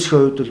эдийн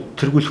засгийн хувьд бол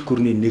тэргүүлэх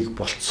гүрний нэг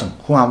болцсон.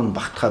 Хүн ам нь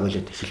багтгаа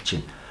болоод эхэлж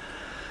байна.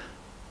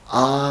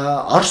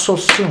 Орос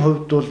улсын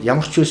хувьд бол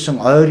ямар ч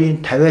байсан ойрын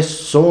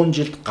 50-аас 100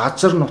 жилд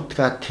газар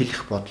нутгаа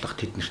тэлэх бодлого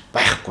тэднэрт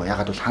байхгүй.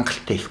 Ягаад бол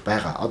хангалттай их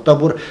байгаа. Одоо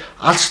бүр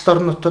алс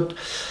орнотод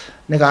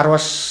нэг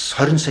 10-аас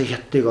 20 сая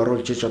хятадыг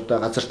оруулж иж одоо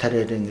газар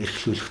тариарын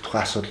эрхлүүлэх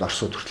тухай асуудал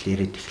Оросууд хүртэл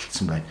ирээд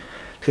эхэлсэн байна.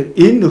 Тэгэхээр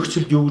энэ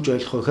нөхцөлд юу гэж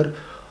ойлгох вэ гэхээр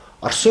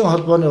Оросын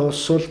холбооны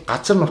улс бол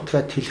газар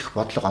нутгаа тэлэх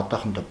бодлого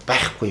одоохондоо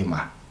байхгүй юм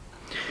аа.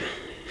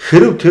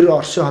 Хэрв тэр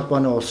Оросын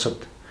холбооны улсад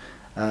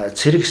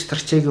цэрэг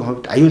стратегийн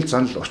хувьд аюул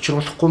занал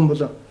учруулахгүй юм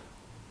бол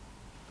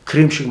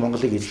Крим шиг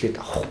Монголыг эзлээд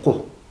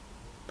авахгүй.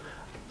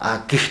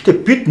 Гэхдээ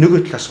бид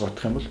нөгөө талаас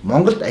бодох юм бол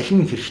Монголд аль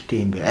нь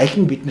хэрэгтэй юм бэ? Аль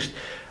нь биднэрт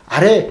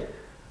арай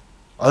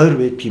ойр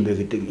байдаг юм бэ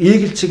гэдэг.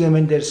 Ийгэл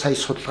цэгийн дээр сая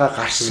судалгаа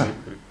гарсан.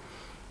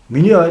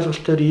 Миний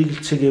ойлголтоор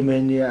Ийгэл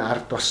цэгийн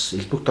ард бас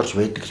элбэгт орж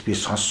байдаг гэж би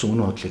сонссон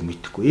үнэн худлыг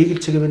мэдэхгүй.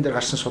 Ийгэл цэгийн дээр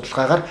гарсан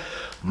судалгаагаар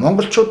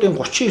монголчуудын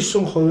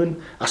 39% нь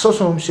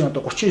асуусан хүмүүсийн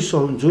одоо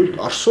 39% зүйлд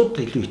Оросууд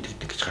илүү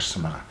итгэдэг гэж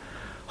гарсан байгаа.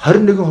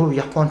 21%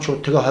 Япончууд,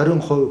 тэгээ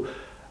 20%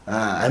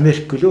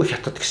 Америк гэлөө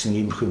Хятад гэсэн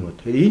иймэрхүү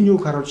юмуд. Тэгэхээр энэ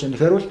юуг харуулж байгаа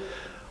нөхөр бол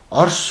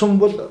Орос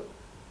бол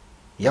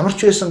ямар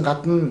ч байсан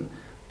гадна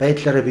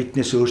байдлаараа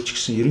биднээс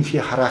өөрчлөсөн ерөнхий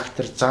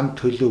характер, зан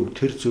төлөв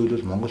тэр зүйл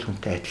бол монгол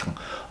хүнтэй адилхан.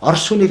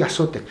 Орос хүнийг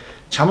асуудаг.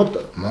 Чамд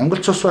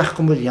монгол цус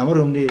байхгүй бол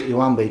ямар өмнө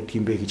яван байдаг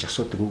юм бэ гэж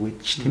асуудаг үг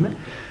байдаг ч тийм ээ.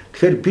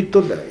 Тэгэхээр бид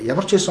бол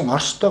ямар ч байсан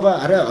Оростойгоо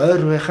арай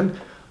ойр байх нь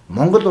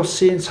Монгол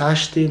улсын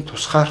цаашдын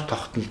тусгаар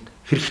тогтнолд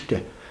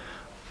хэрэгтэй.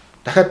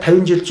 Дахиад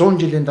 50 жил 100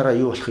 жилийн дараа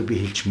юу болохыг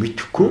би хэлж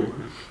мэдэхгүй.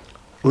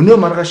 Өнөө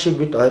маргаашийг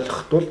бид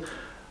ойлгоход бол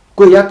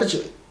үгүй ядаж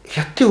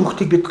хятадын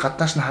хүүхдийг бид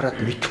гаднаас нь хараад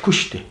мэдэхгүй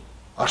шүү дээ.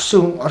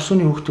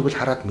 Оросны хүүхдийг бол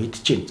хараад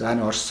мэдчихээн. За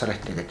энэ Орос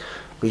сарайтай гэдэг.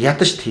 Үгүй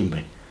ядаж тийм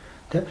байна.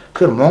 Тэ?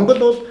 Тэгэхээр Монгол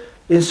бол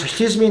энэ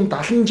социализмын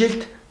 70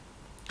 жилд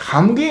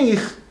хамгийн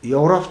их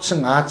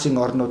Европцсан Азийн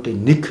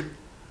орнуудын нэг.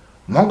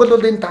 Монгол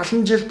бол энэ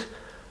 70 жилд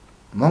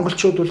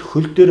монголчууд бол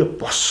хөл дээр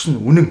боссон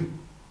үнэн.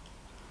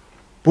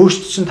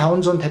 Бөөсдсөн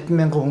 550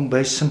 мянган хүн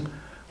байсан,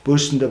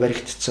 бөөсөндөө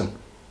баригдсан.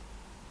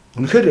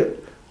 Үнэхээр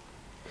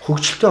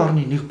хөгжилтэй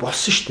орны нэг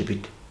болсон шүү дээ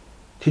бид.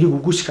 Тэрийг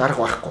үгүйсэх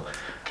арга байхгүй.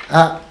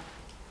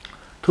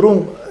 Түрүүн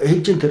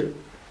хэлж тэр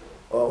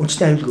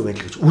үндэсний аюулгүй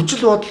байдал гэж.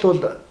 Үжил бодол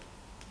бол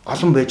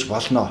олон байж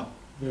болно.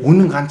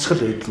 Үнэн ганцхан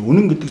л байдаг.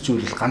 Үнэн гэдэг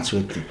зүйл ганц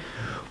байдаг.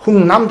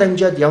 Хүн нам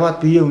дамжаад яваад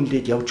биеэ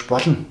үндэд явж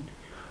болно.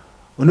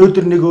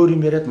 Өнөөдөр нэг өөр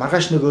юм яриад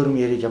маргааш нэг өөр юм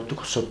яриад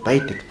явдаг усуд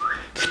байдаг.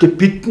 Гэхдээ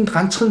бидэнд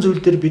ганцхан зүйл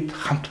дээр бид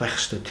хамт байх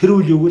хэрэгтэй. Тэр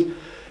үл юу вэ?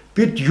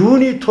 Бид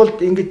юуны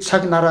тулд ингэж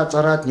цаг нараа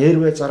зараад,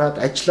 нервээ зараад,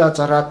 ажиллаа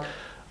зараад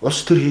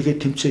улс төр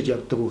хийгээд тэмцээд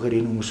явдаг вэхээр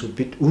энэ хүмүүсүүд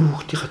бид үр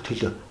хүүхдийнхээ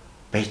төлөө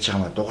байж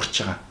байгаа маа дуурч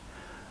байгаа.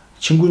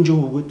 Чингүн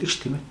жоо үгээдэг ш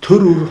тийм ээ.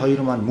 Төр өр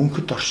хоёр маань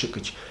мөнхөд оршиг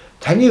гэж.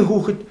 Таны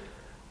хүүхэд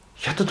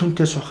хятад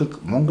хүнтэй суухыг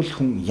монгол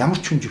хүн ямар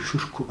ч хүн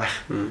зөвшөөрөхгүй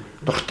байх.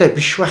 Дуртай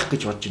биш байх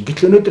гэж бодож байна.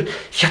 Гэтэл өнөөдөр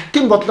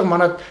хятадын бодлого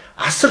манад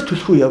асар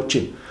түлхүү явж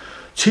байна.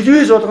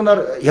 Телевиз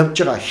болгоноор явж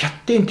байгаа.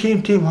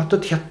 Хятадын тим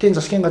хотод хятадын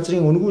засгийн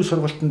газрын үнэгүй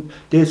сургалтанд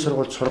дээд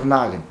сургууль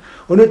сургана гэн.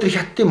 Өнөөдөр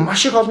хятадын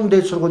маш их олон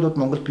дээд сургуулиуд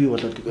Монголд бий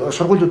болоод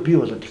сургуулиуд бий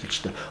болоод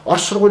эхэлж байна.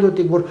 Орос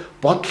сургуулиудыг бүр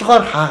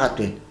бодлогоор хаагаад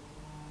байна.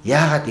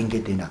 Яагаад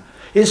ингэж байна?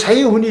 Энэ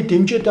саяын хүний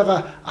дэмжиж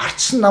байгаа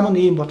ардсан нам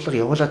нь ийм бодлого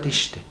явуулаад байна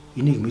шүү дээ.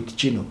 Энийг мэдэж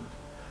гин үү?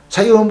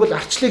 Саяын хүн бол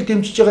ардчлалыг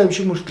дэмжиж байгаа юм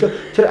шиг мөртлөө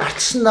тэр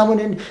ардсан нам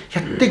нь энэ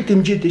хятадыг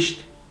дэмжиж байна шүү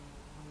дээ.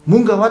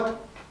 Мөнгө аваад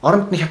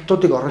оронд нь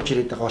хятадуудыг оруулж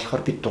ирээд байгаа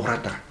болохоор бид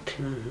дуурайд байгаа.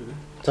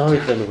 Заавал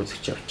нэг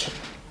үзэж явчих.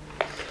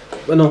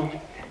 Бано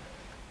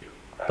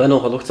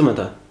холбогдсон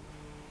байна та.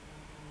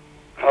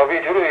 Би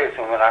түрүү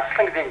ярьсан юм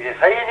Арслан гэдэг юм.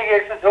 Сая нэг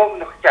ярьсан цөм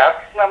нөхч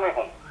Арслан намын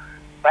хүн.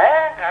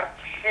 Баян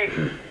ардчлалыг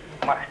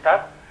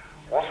магтаад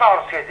улаан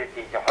Орос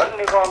гэдэг юм.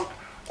 21 онд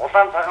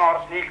улаан цагаан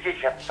Орос нийлжиж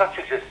хятадсаач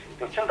хүлээсэн.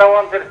 45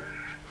 онд тэр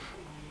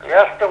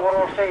яалттай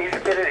 3 улсын ил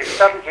дээрээ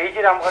Сталин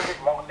кэжээр хамгаалж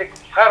Монголыг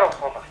тусгаар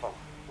болгосон.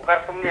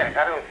 Угаартмны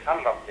гарын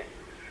санал авчээ.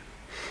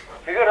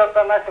 Тэгэхээр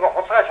одоо наас нэг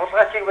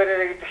хулгайчийг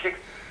бариараа гэдэг шиг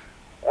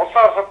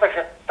улаан Оростой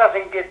хятадаас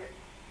ингээд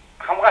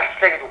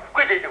хамгаалчлаа гэж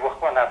үхгүй л байдаг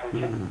байхгүй наад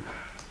үгүй.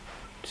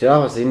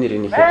 Заавал энэ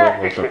нэрийн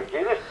хэлээ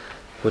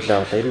хөл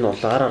авлаа. Энэ нь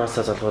улаар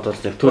араасаа залгууд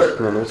бол яг төрөлт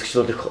маань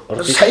үүсгчдүүд их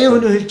орж ирсэн. Сая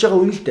өнөө хэлж байгаа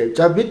үнэ л дээ.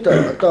 За бид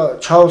одоо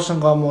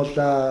Чаулсан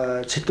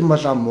гомуула, Цэтэн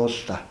балаан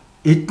муулла.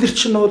 Эднэр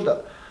чинь бол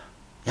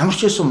ямар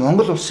ч байсан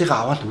Монгол улсыг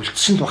аваад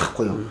үлдсэн л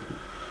байхгүй юу?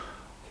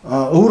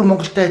 Өвөр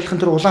Монголтой адилхан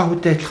тэр улаан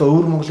хүнтэй адилхан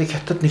өвөр Монголыг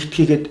хятад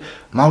нэгтгэгээд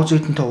Мав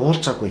Зэдэнтэй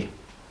уулзаагүй.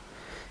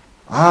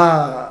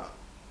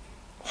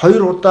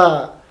 Хоёр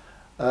удаа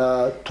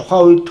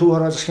тухайн үед Төв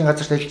хороо засгийн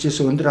газарт ажиллаж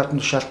байсан өндөр албан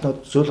тушаалтнууд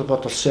зөвлөлт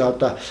бодулсан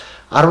одоо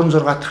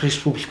 16 дахь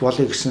республик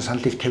болъё гэсэн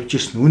саналыг тавьж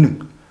ирсэн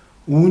үнэн.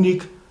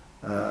 Үүнийг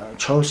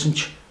Чаулсан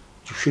ч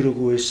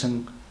зөвшөөрөөгүй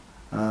байсан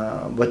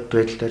бод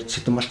байдлаар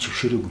Цэтэн бол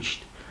зөвшөөрөөгүй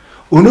шүү дээ.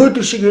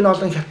 Өнөөдөр шиг энэ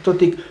олон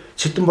хятадуудыг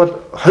Цэтэн бол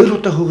 2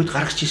 удаа хөөгд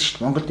гаргаж ирсэн шүү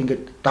дээ. Монголд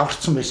ингээд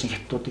даварцсан байсан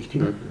хятадуудыг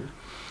тийм ээ.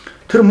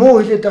 Тэр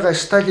муу хэлээд байгаа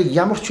стайлыг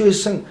ямар ч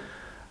байсан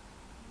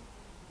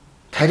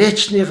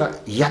тариачны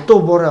ядуу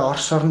буурай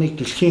Орос орныг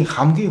дэлхийн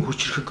хамгийн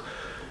хүчрхэг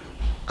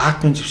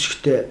атомын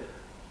зэвсэгтэй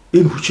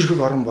энэ хүчрхэг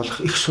орн болох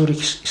их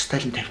суурийг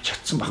Сталин тавьж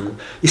чадсан байхгүй.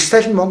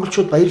 Сталин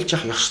монголчууд баярлж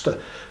явах ёстой.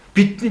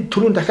 Бидний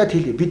түрүүн дахиад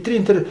хэлье.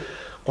 Бидний тэр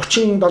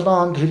 37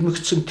 онд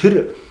хэлмэгдсэн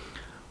тэр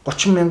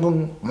 30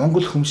 мянган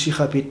монгол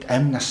хүмсийнхаа бид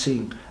амь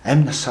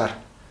насаар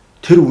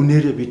тэр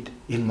үнээрээ бид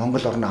энэ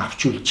монгол орноо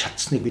авч үлж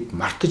чадсныг бид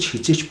мартаж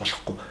хизээч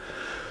болохгүй.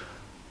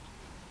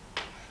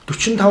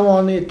 45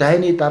 оны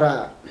дайны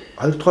дараа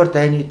 2 дугаар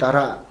дайны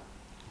дараа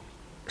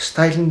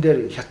Сталин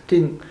дээр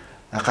хятадын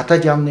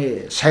гадаад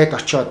яамны сайд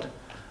очоод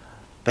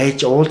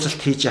байж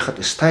уулзалт хийж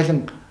яхад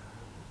Сталин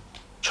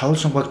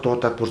Чаулсангыг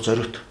дуудаад бүр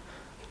зориуд.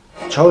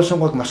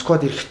 Чаулсангыг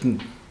Москвад ирэхэд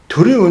нь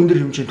төрийн өндөр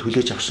хэмжээнд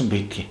хүлээж авсан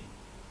байдгийг.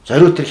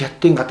 Зориуд тэр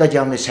хятадын гадаад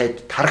яамны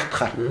сайд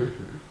тарагдахаар.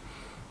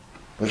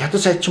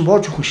 Хятад сайд чинь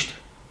боож өгөн шүү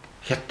дээ.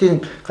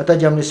 Хятадын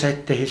гадаад яамны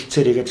сайдтай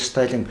хэлцээр игээд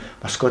Сталин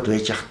Москвад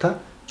байж явахдаа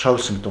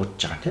Чаулсан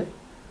дуудаж байгаа тийм.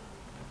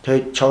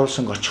 Тэгээд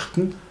Чаулсан очихт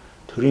нь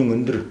төрийн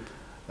өндөр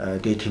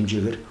дээд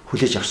хэмжээгээр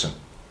хүлээж авсан.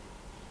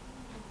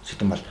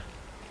 Цэтэн бол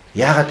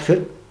яагаад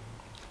тэгэхээр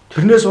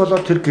тэрнээс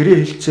болоод тэр гэрээ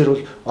хэлцээр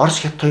бол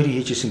Орос хятад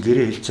хоёрын хийжсэн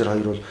гэрээ хэлцээр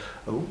хоёр бол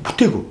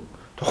бүтээгүй.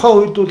 Тухайн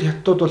үед бол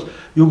хятадууд бол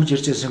юу гэж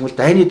ярьж байсан бол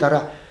дайны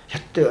дараа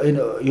хятад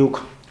энэ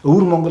юг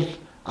өвөр Монгол,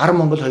 ар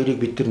Монгол хоёрыг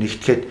бид нар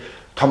нэгтгэхэд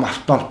том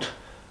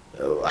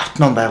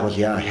автоном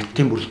байгуулъя.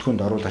 Хятадын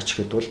бүрэлдэхүүнд оруулаач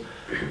гэхэд бол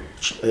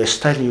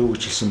Сталин юу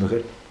гэж хэлсэн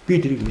бэхээр би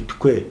тэрийг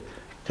мэдэхгүй.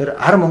 Тэр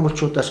ар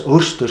монголчуудаас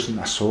өөрсдөөс нь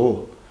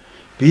асуу.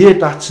 Бие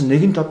даацсан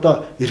нэгэнт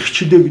одоо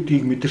эрхчлээ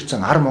гэдгийг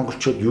мэдэрсэн ар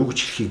монголчууд юу гэж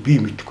хэлхийг би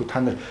мэдэхгүй. Та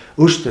нар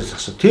өөрсдөөс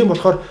асуу. Тийм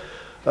болохоор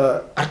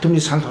ард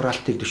түмний санал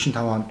хураалтыг 45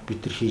 онд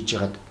бид нар хийж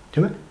яагаад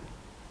тийм ээ?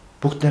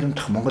 Бүгд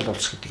найрамдах Монгол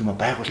улс гэдэг юм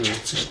байгуулж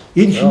чадсан шүү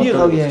дээ. Энэ хиний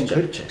гавьяа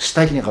гэхээр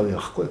Сталины гавьяа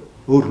байхгүй юу?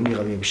 Өөр хүний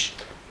гавьяа биш.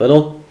 Байна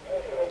уу?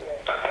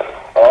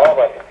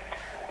 Байна.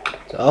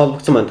 За,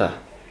 олбогцсон байна та.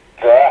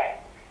 За,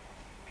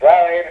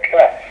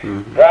 баярлалаа.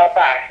 За,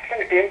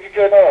 Арслан дэмжиж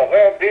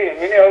байна. Би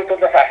миний хувьд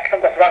бол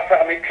аслан бас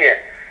багсаа мэдхий.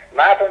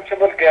 Наад нь ч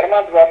бол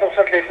Германд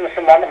боловсрол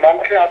хэлсэн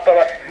Монголын одоо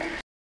бас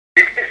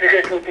ихтэй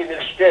сэгэлтүүдийн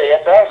нэрштэй.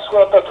 Язаасгүй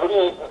одоо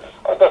төрийн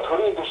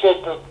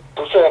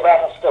төшөө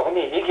байх хэвээр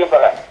хүний нэг юм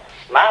байна.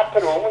 Наад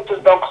тэр өмнө тэр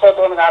донгосоод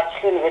нэг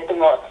арслын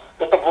хэдэн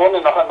одоо бууны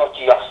нохоо нууч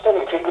ястай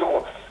нэг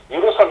тэнгэргүй.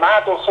 Ерөөсөө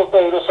наад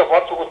улсуудаа ерөөсөө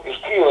боцгол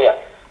битгий юу яа.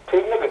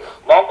 Тэр нэг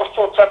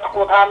монголчууд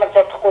чадахгүй, та нар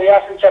чадахгүй,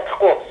 яасан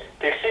чадахгүй.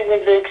 Тэгсэн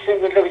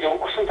мэлэг гэж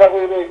өнгөрсөн цаг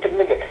үеийн тэр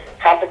нэг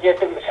хандаж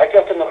яадаг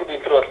сахиатын нөхөд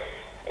энэ бол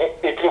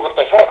эдрийг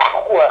одоо шууд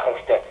авахгүй байх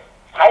хэрэгтэй.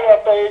 Сая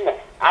одоо энэ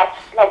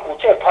арцлаа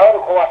бүчээр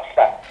тойрог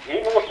хуваацлаа.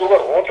 Энэ бол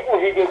зүгээр удалгүй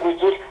хийгээгүй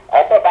зүйл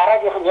одоо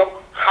дараагийнх нь юм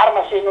хар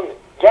машин нь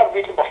яг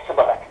бэлэн болчихсон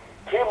байгаа.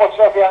 Тийм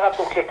учраас яагаад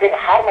гэвэл тэр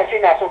хар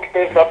машины асуудал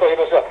дээр одоо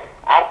ерөөсөө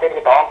ард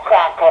иргэд онцгой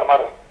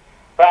анхаармаар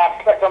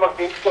баадлаа чамд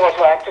дэмжиж байгаа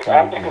шүү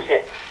амжилт хүсье.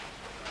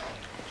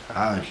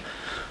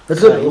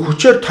 Тэгэхээр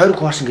хүчээр тойрог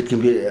хуваасан гэдэг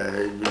юм би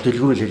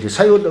дэлгүүрэл хэлээ.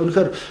 Сая бол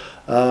өнөхөр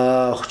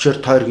хүчээр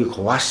тойргийг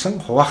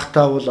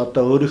хуваахтаа бол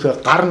одоо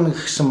өөрийнхөө гарна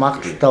гэсэн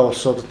магадaltaй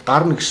улсуудад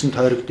гарна гэсэн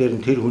тойрог дээр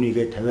нь тэр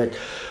хүнийгээ тавиад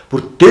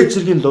бүр дээд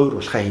зэргийн луур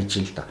болохаа хийж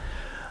ин л да.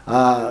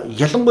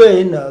 Ялангуяа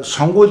энэ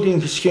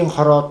сонгуулийн хэсгийн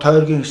хороо,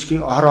 тойргийн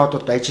хэсгийн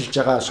хороодод ажиллаж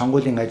байгаа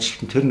сонгуулийн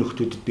ажилтан тэр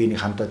нөхдүүдэд би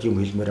нэг хандаад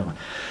юм хэлмээр байгаа.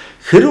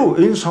 Хэрв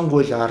энэ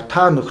сонгуулиар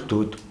та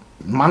нөхдүүд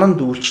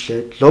мананд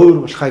үйлчлээд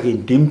луур болохааг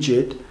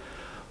дэмжиж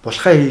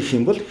болохаа хийх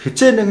юм бол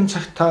хизээ нэгэн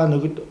цагт та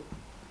нөгөд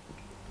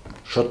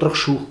шудрах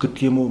шүүх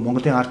гэдэг юм уу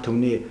Монголын ард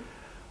түмний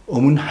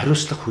өмнө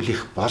хариуцлага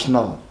хүлээх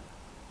болно.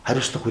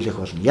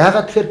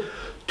 Яагаад тэгэхээр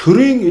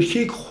төрийн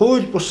эрхийг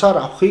хууль бусаар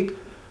авахыг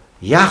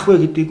яах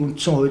вэ гэдгийг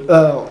үндсэн хууль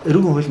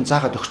эрүүгийн хуулинд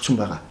заагаад өгсөн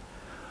байгаа.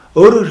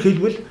 Өөрөөр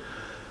хэлбэл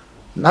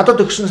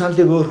надад өгсөн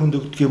саналыг өөр хүнд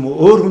өгдөг юм уу?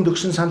 Өөр хүнд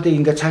өгсөн саналыг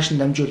ингээд цааш нь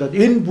дамжуулаад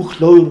энэ бүх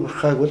луур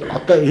бурхайг бол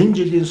одоо энэ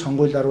жилийн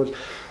сонгуулиар бол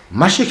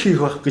маш их хийх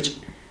байх гэж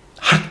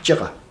хардж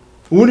байгаа.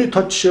 Үүний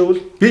тод жишээ бол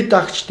бид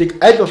даагчдыг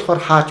аль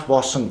болохоор хааж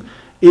боосон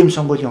ийм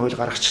сонгуулийн хууль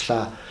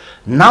гаргачлаа.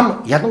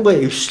 Нам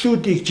ялангуяа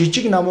эвслүүдийг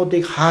жижиг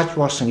намуудыг хааж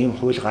боосон ийм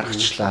хууль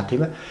гаргачлаа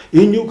тийм ээ.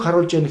 Энэ юг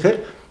харуулж яах гэхээр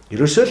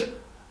ерөөсөө л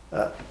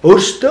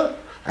өөрсдөө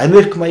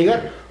Америк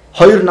маягаар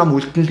 2 нам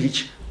үлдэнэ л гэж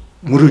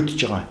мөрөөдөж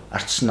байгаа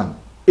ардсан нам.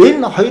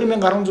 Энэ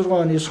 2016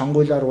 оны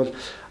сонгуулиар бол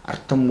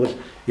ард түмэн бол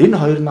энэ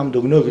 2 намд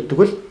өгнө гэдэг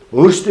бол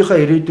өөрсдийнхөө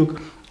ирээдүг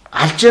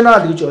алж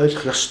яана л гэж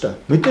ойлгох ёстой.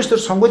 Мэдээж тэр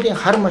сонгуулийн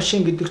хар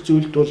машин гэдэг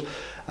зүйлд бол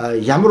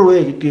ямар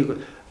вэ гэдгийг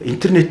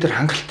интернетээр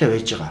хангалттай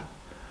байж байгаа.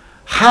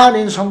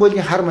 Хаана энэ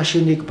сонгуулийн хар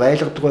машиныг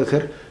байлгадаг вэ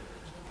гэхээр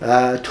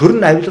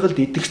төрн авилгалд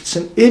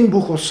идэгдсэн энэ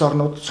бүх улс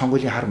орнууд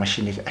сонгуулийн хар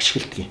машиныг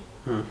ашигладаг юм.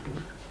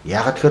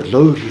 Яагаад тэгэхээр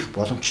луур хийх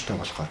боломжтой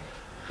болохоор.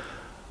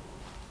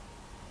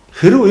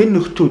 Хэрвээ энэ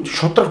нөхдүүд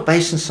шудраг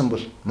байсансан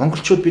бол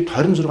монголчууд бид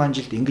 26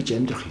 жилд ингэж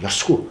амьдрах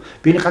ёсгүй.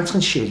 Би нэг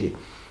ганцхан жишээ хэлье.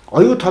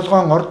 Оюу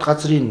толгойн орд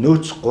газрын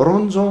нөөц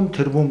 $300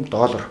 тэрбум.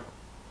 300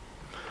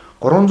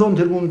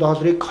 тэрбум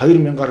долларыг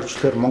 2000-аар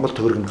өчлөөр Монгол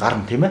төгрөг нь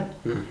гарна тийм ээ.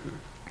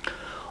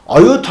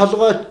 Оюу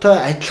толгойтой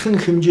адилхан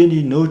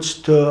хэмжээний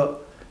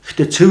нөөцтэй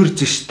гэхдээ цэвэр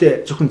зэстэй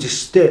зөвхөн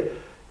зэстэй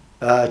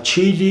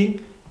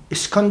Чилийн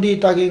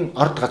Эскондидагийн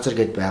орд газар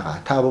гэдээ байгаа.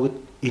 Та бүгд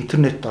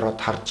интернет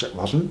ороод харж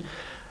болно.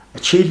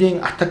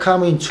 Чилийн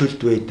Атакамын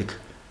цөлд байдаг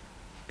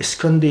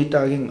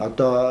Эскондидагийн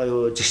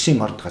одоо зэсийн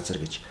орд газар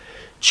гэж.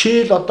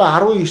 Чил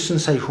одоо 19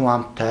 сая хүн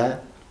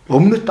амтай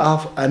өмнөд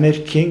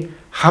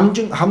Америкийн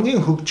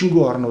хамгийн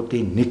хөгжингүй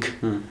орнуудын нэг.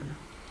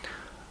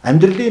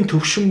 Амьдралын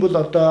төвшин бол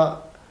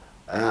одоо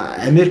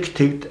Америк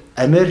төвд,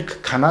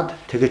 Америк, Канада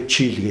тэгээд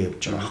Чилгээ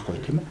явж байгаа байхгүй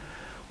тийм ээ.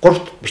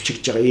 Гуравт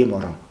бичигдэж байгаа ийм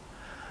орн.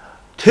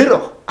 Тэр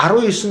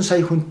 19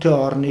 сая хүнтэй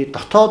орны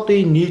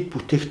дотоодын нийт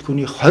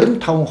бүтээгдэхүүний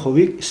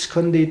 25%-ийг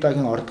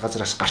Эскондидагийн орд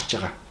газраас гарч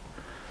байгаа.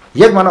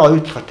 Яг манай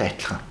оюутлоготой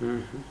адилхан.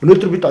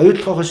 Өнөөдөр бид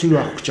оюутлогоос юу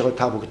авах гэж байгааг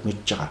та бүгд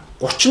мэдж байгаа.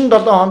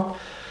 37 хонд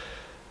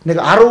нэг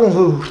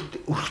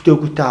 10%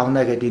 өрхтөөгүйтэй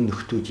авна гэдэг энэ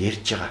нөхдүүд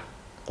ярьж байгаа.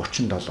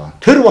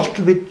 37. Тэр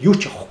болтол бид юу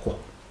ч авахгүй.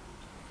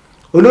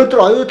 Өнөөдөр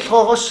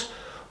оюутлогоос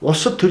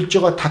улсад төлж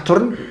байгаа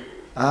татвар нь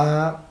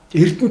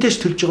Эрдэнэтээс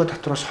төлж байгаа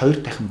татвараас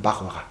 2 дахин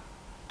бага байгаа.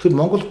 Тэгэхэд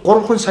Монгол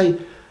 3 сая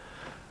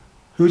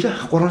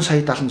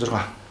 76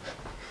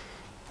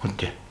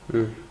 хүнтэй.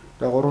 Тэгээ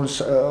 3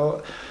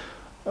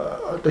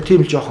 одоо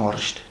тийм л жоохон орно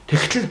шүү дээ.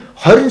 Тэгтэл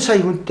 20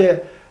 сая хүнтэй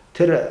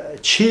тэр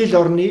Чил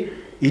орны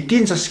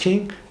эдийн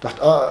засгийн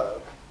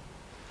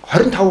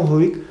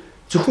 25%-ийг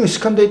зөвхөн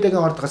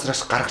Эскондидагийн орд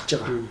газраас гаргаж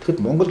байгаа. Тэгэхэд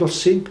Монгол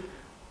улсын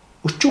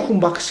 40 хүн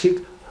баг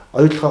хэсгийг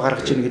оюутлогоо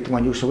гаргаж ийн гэдэг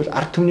маань юу гэсэн бол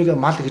ард түмнийг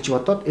мал гэж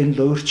бодоод энэ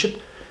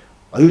луурчид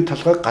оюу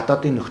толгойг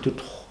гадаадын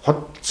нөхдүүд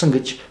худалдсан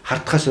гэж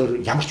хардхаас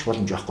өөр ямар ч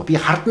боломж байхгүй. Би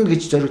хардна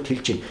гэж зориуд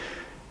хэлж байна.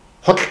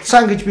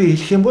 Худалдсан гэж би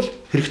хэлэх юм бол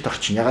хэрэгт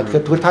орчин. Ягаад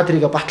гэхээр тэгвэл та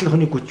тэрийг батал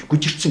хүний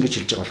гүжирцэн гэж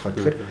хэлж байгаа болохоор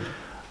тэгэхээр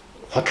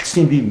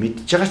худалдсныг би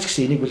мэдж байгаа ч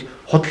гэсэн энийг бол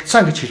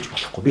худалдсан гэж хэлж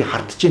болохгүй. Би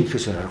хардж ийн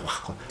гэхээс өөр арга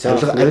байхгүй.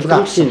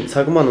 Авилгын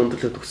цаг маань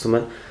өндөрлөд өгсөн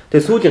маань.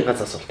 Тэгээ сүүлийн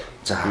ганц асуулт.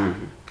 За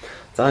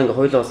ингээ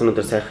хоёулаа бас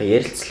өнөөдөр сайхан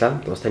ярилцлаа.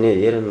 Бас таны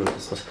ярианы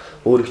бас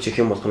өөр их чих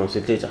юм болох нь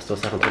үлээж асуу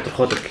сайхан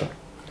тодорхойлогдлоо.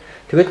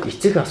 Тэгээд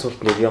эцэг асуулт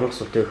нэг ямар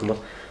асуулт гэх юм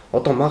бол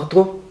одоо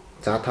магадгүй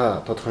За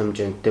та тодорхой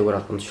хэмжээнд дээгүүр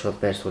албанд шууд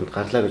байр сууринд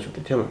гарлаа гэж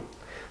бодъё тийм үү.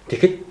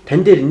 Тэгэхэд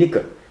тань дээр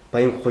нэг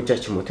баян хужаа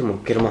ч юм уу тийм үү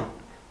Герман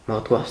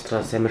магадгүй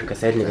Австралиас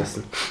Америкаас аль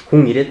нэгээс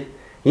хүн ирээд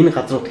энэ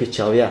газруудыг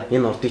чи авъя,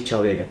 энэ ордыг чи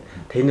авъя гэдэг.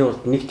 Тэний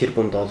урд 1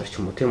 тэрбум доллар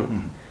ч юм уу тийм үү.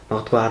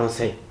 Магадгүй 10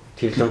 сая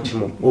тэрлэн ч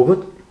юм уу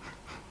өгөөд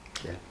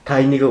та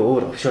энийг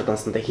өөр офшор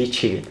дансандаа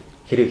хийчихье гэдэг.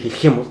 Хэрэг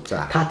хэлэх юм бол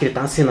та тэр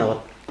дансыг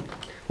аваад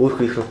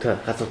өөрхөн их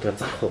нутгаа газруудаа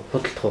зарах уу,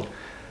 худалдах уу?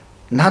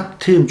 Над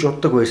тийм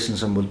жуддаг байсан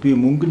сан бол би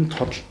мөнгөнд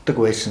тодолдог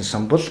байсан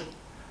сан бол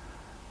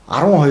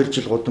 12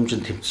 жил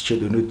гудамжинд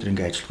тэмцчихэд өнөөдөр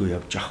ингээ ажилгүй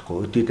явж байхгүй.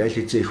 Өдөрт аль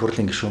хэзээ их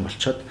хурлын гишүүн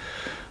болчиход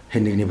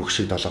хэн нэгний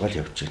бөхшийг долоогоо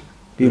явж байна.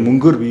 Би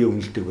мөнгөөр бие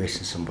үнэлдэг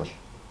байсан сан бол.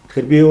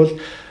 Тэгэхээр би бол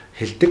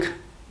хэлдэг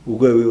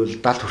үгээ би бол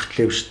 70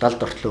 хүртлээ биш 70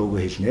 дортлоо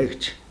үгээ хэлнэ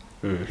гэж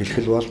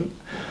хэлэхэл болно.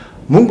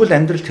 Мөнгө бол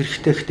амьдралд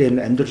хэрэгтэй гэхдээ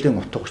энэ амьдралын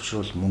утга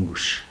учир бол мөнгө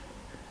биш.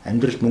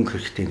 Амьдралд мөнгө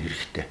хэрэгтэй нь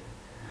хэрэгтэй.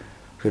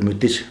 Тэгэхээр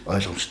мэдээж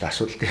ойлгомжтой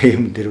асуудал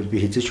юм дээр бол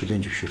би хизээч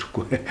хүлэн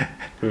зөвшөөрөхгүй.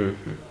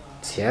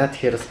 За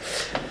тэгэхээр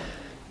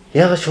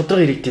яагаад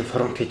шудраг иргэдийн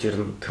фронт гэж ер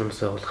нь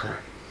төрөмс байгуулах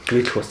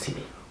нийлэх болсон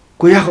юм бэ?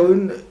 Гэхдээ яг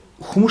энэ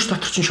хүмүүс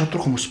дотор чинь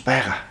шудраг хүмүүс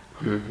байгаа.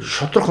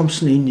 Шудраг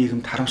хүмүүс нь энэ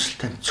нийгэмд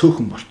харамсалтай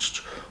цөөхөн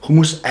болчих.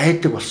 Хүмүүс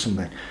айдаг болсон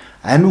байна.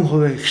 Амин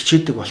хувиа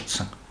хичээдэг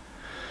болцсон.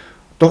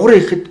 Дугуйр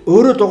ихэд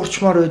өөрөө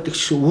дугуйчмаар байдаг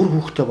шиг үр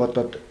хүүхдээ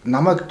бодоод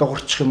намайг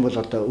дугуйчих юм бол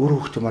одоо үр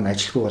хүүхдээ маань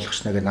ажилгүй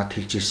болгочна гэж над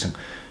хэлж ирсэн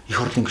их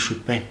хурлын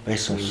гишүүд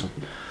байсан болсон.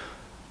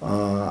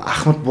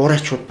 Ахмад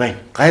буурайчуд байна.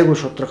 Гайгүй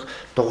шудраг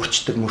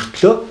дугуйчдаг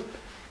мөртлөө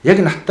яг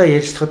надтай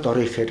ярилцахад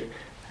орё ихээр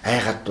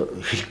айгаад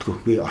хэлдэггүй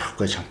би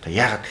орохгүй чамтай.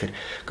 Яагаад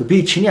тэгэхээр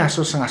би чиний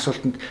асуусан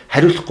асуултанд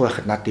хариулахгүй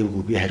байхад над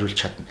дэвгүй би хариулж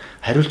чадна.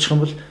 Хариулчих юм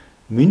бол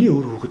миний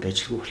өөр хүүхэд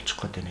ажилгүй болчих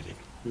гээд байна гэдэг.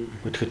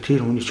 Тэгэхээр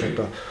тэр хүний ч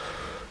одоо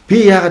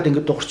би яагаад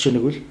ингэж дуурч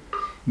яаныг бол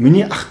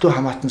миний ах トゥ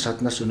хамаатан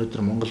саднаас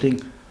өнөөдөр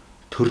Монголын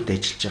төрд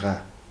ажиллаж байгаа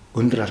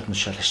өндөр албан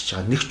тушаал ашиж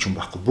байгаа нэг ч юм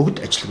байхгүй бүгд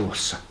ажилгүй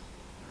болсон.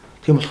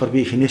 Тийм болохоор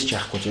би хинээс ч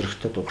яахгүй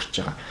зөрөгтэй дуурч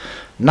байгаа.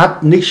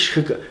 Над нэг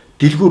ширхэг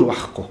дэлгүүр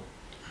байхгүй.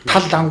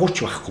 Тал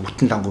дангууч байхгүй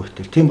бүтэн дангуу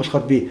хэтэл. Тийм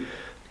болохоор би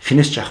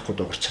хинээс ч яахгүй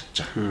дуурч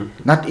чадж байгаа.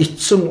 Над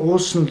ицсэн,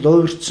 уусан,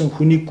 луурцсан,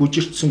 хүнийг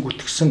гүжирцсэн,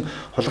 гүтгсэн,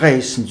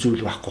 хулгай хийсэн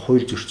зүйл байхгүй,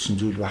 хууль зөрчсөн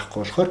зүйл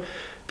байхгүй болохоор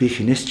би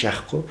хинээс ч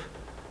яахгүй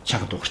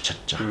чанга дуурч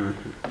чадж байгаа.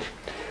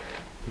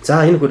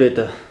 За энэ хүрээд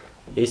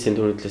Эсийн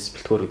төрөлөөс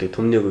бэлтгэр гэдэг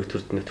төмний өгөг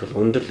төрд нэвтрүүл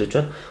өндөрлөж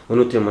байна.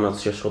 Өнөөдрийн манай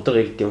зөв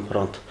шудраг иргэдийн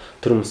фронт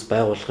төрөмс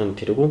байгууллагын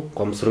тэргүү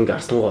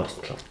Г.Арслан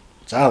оролцлоо.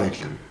 За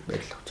баярлалаа.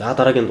 За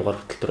дараагийн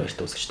дугаар хөтөлбөр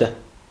баяртай үсгэж таа.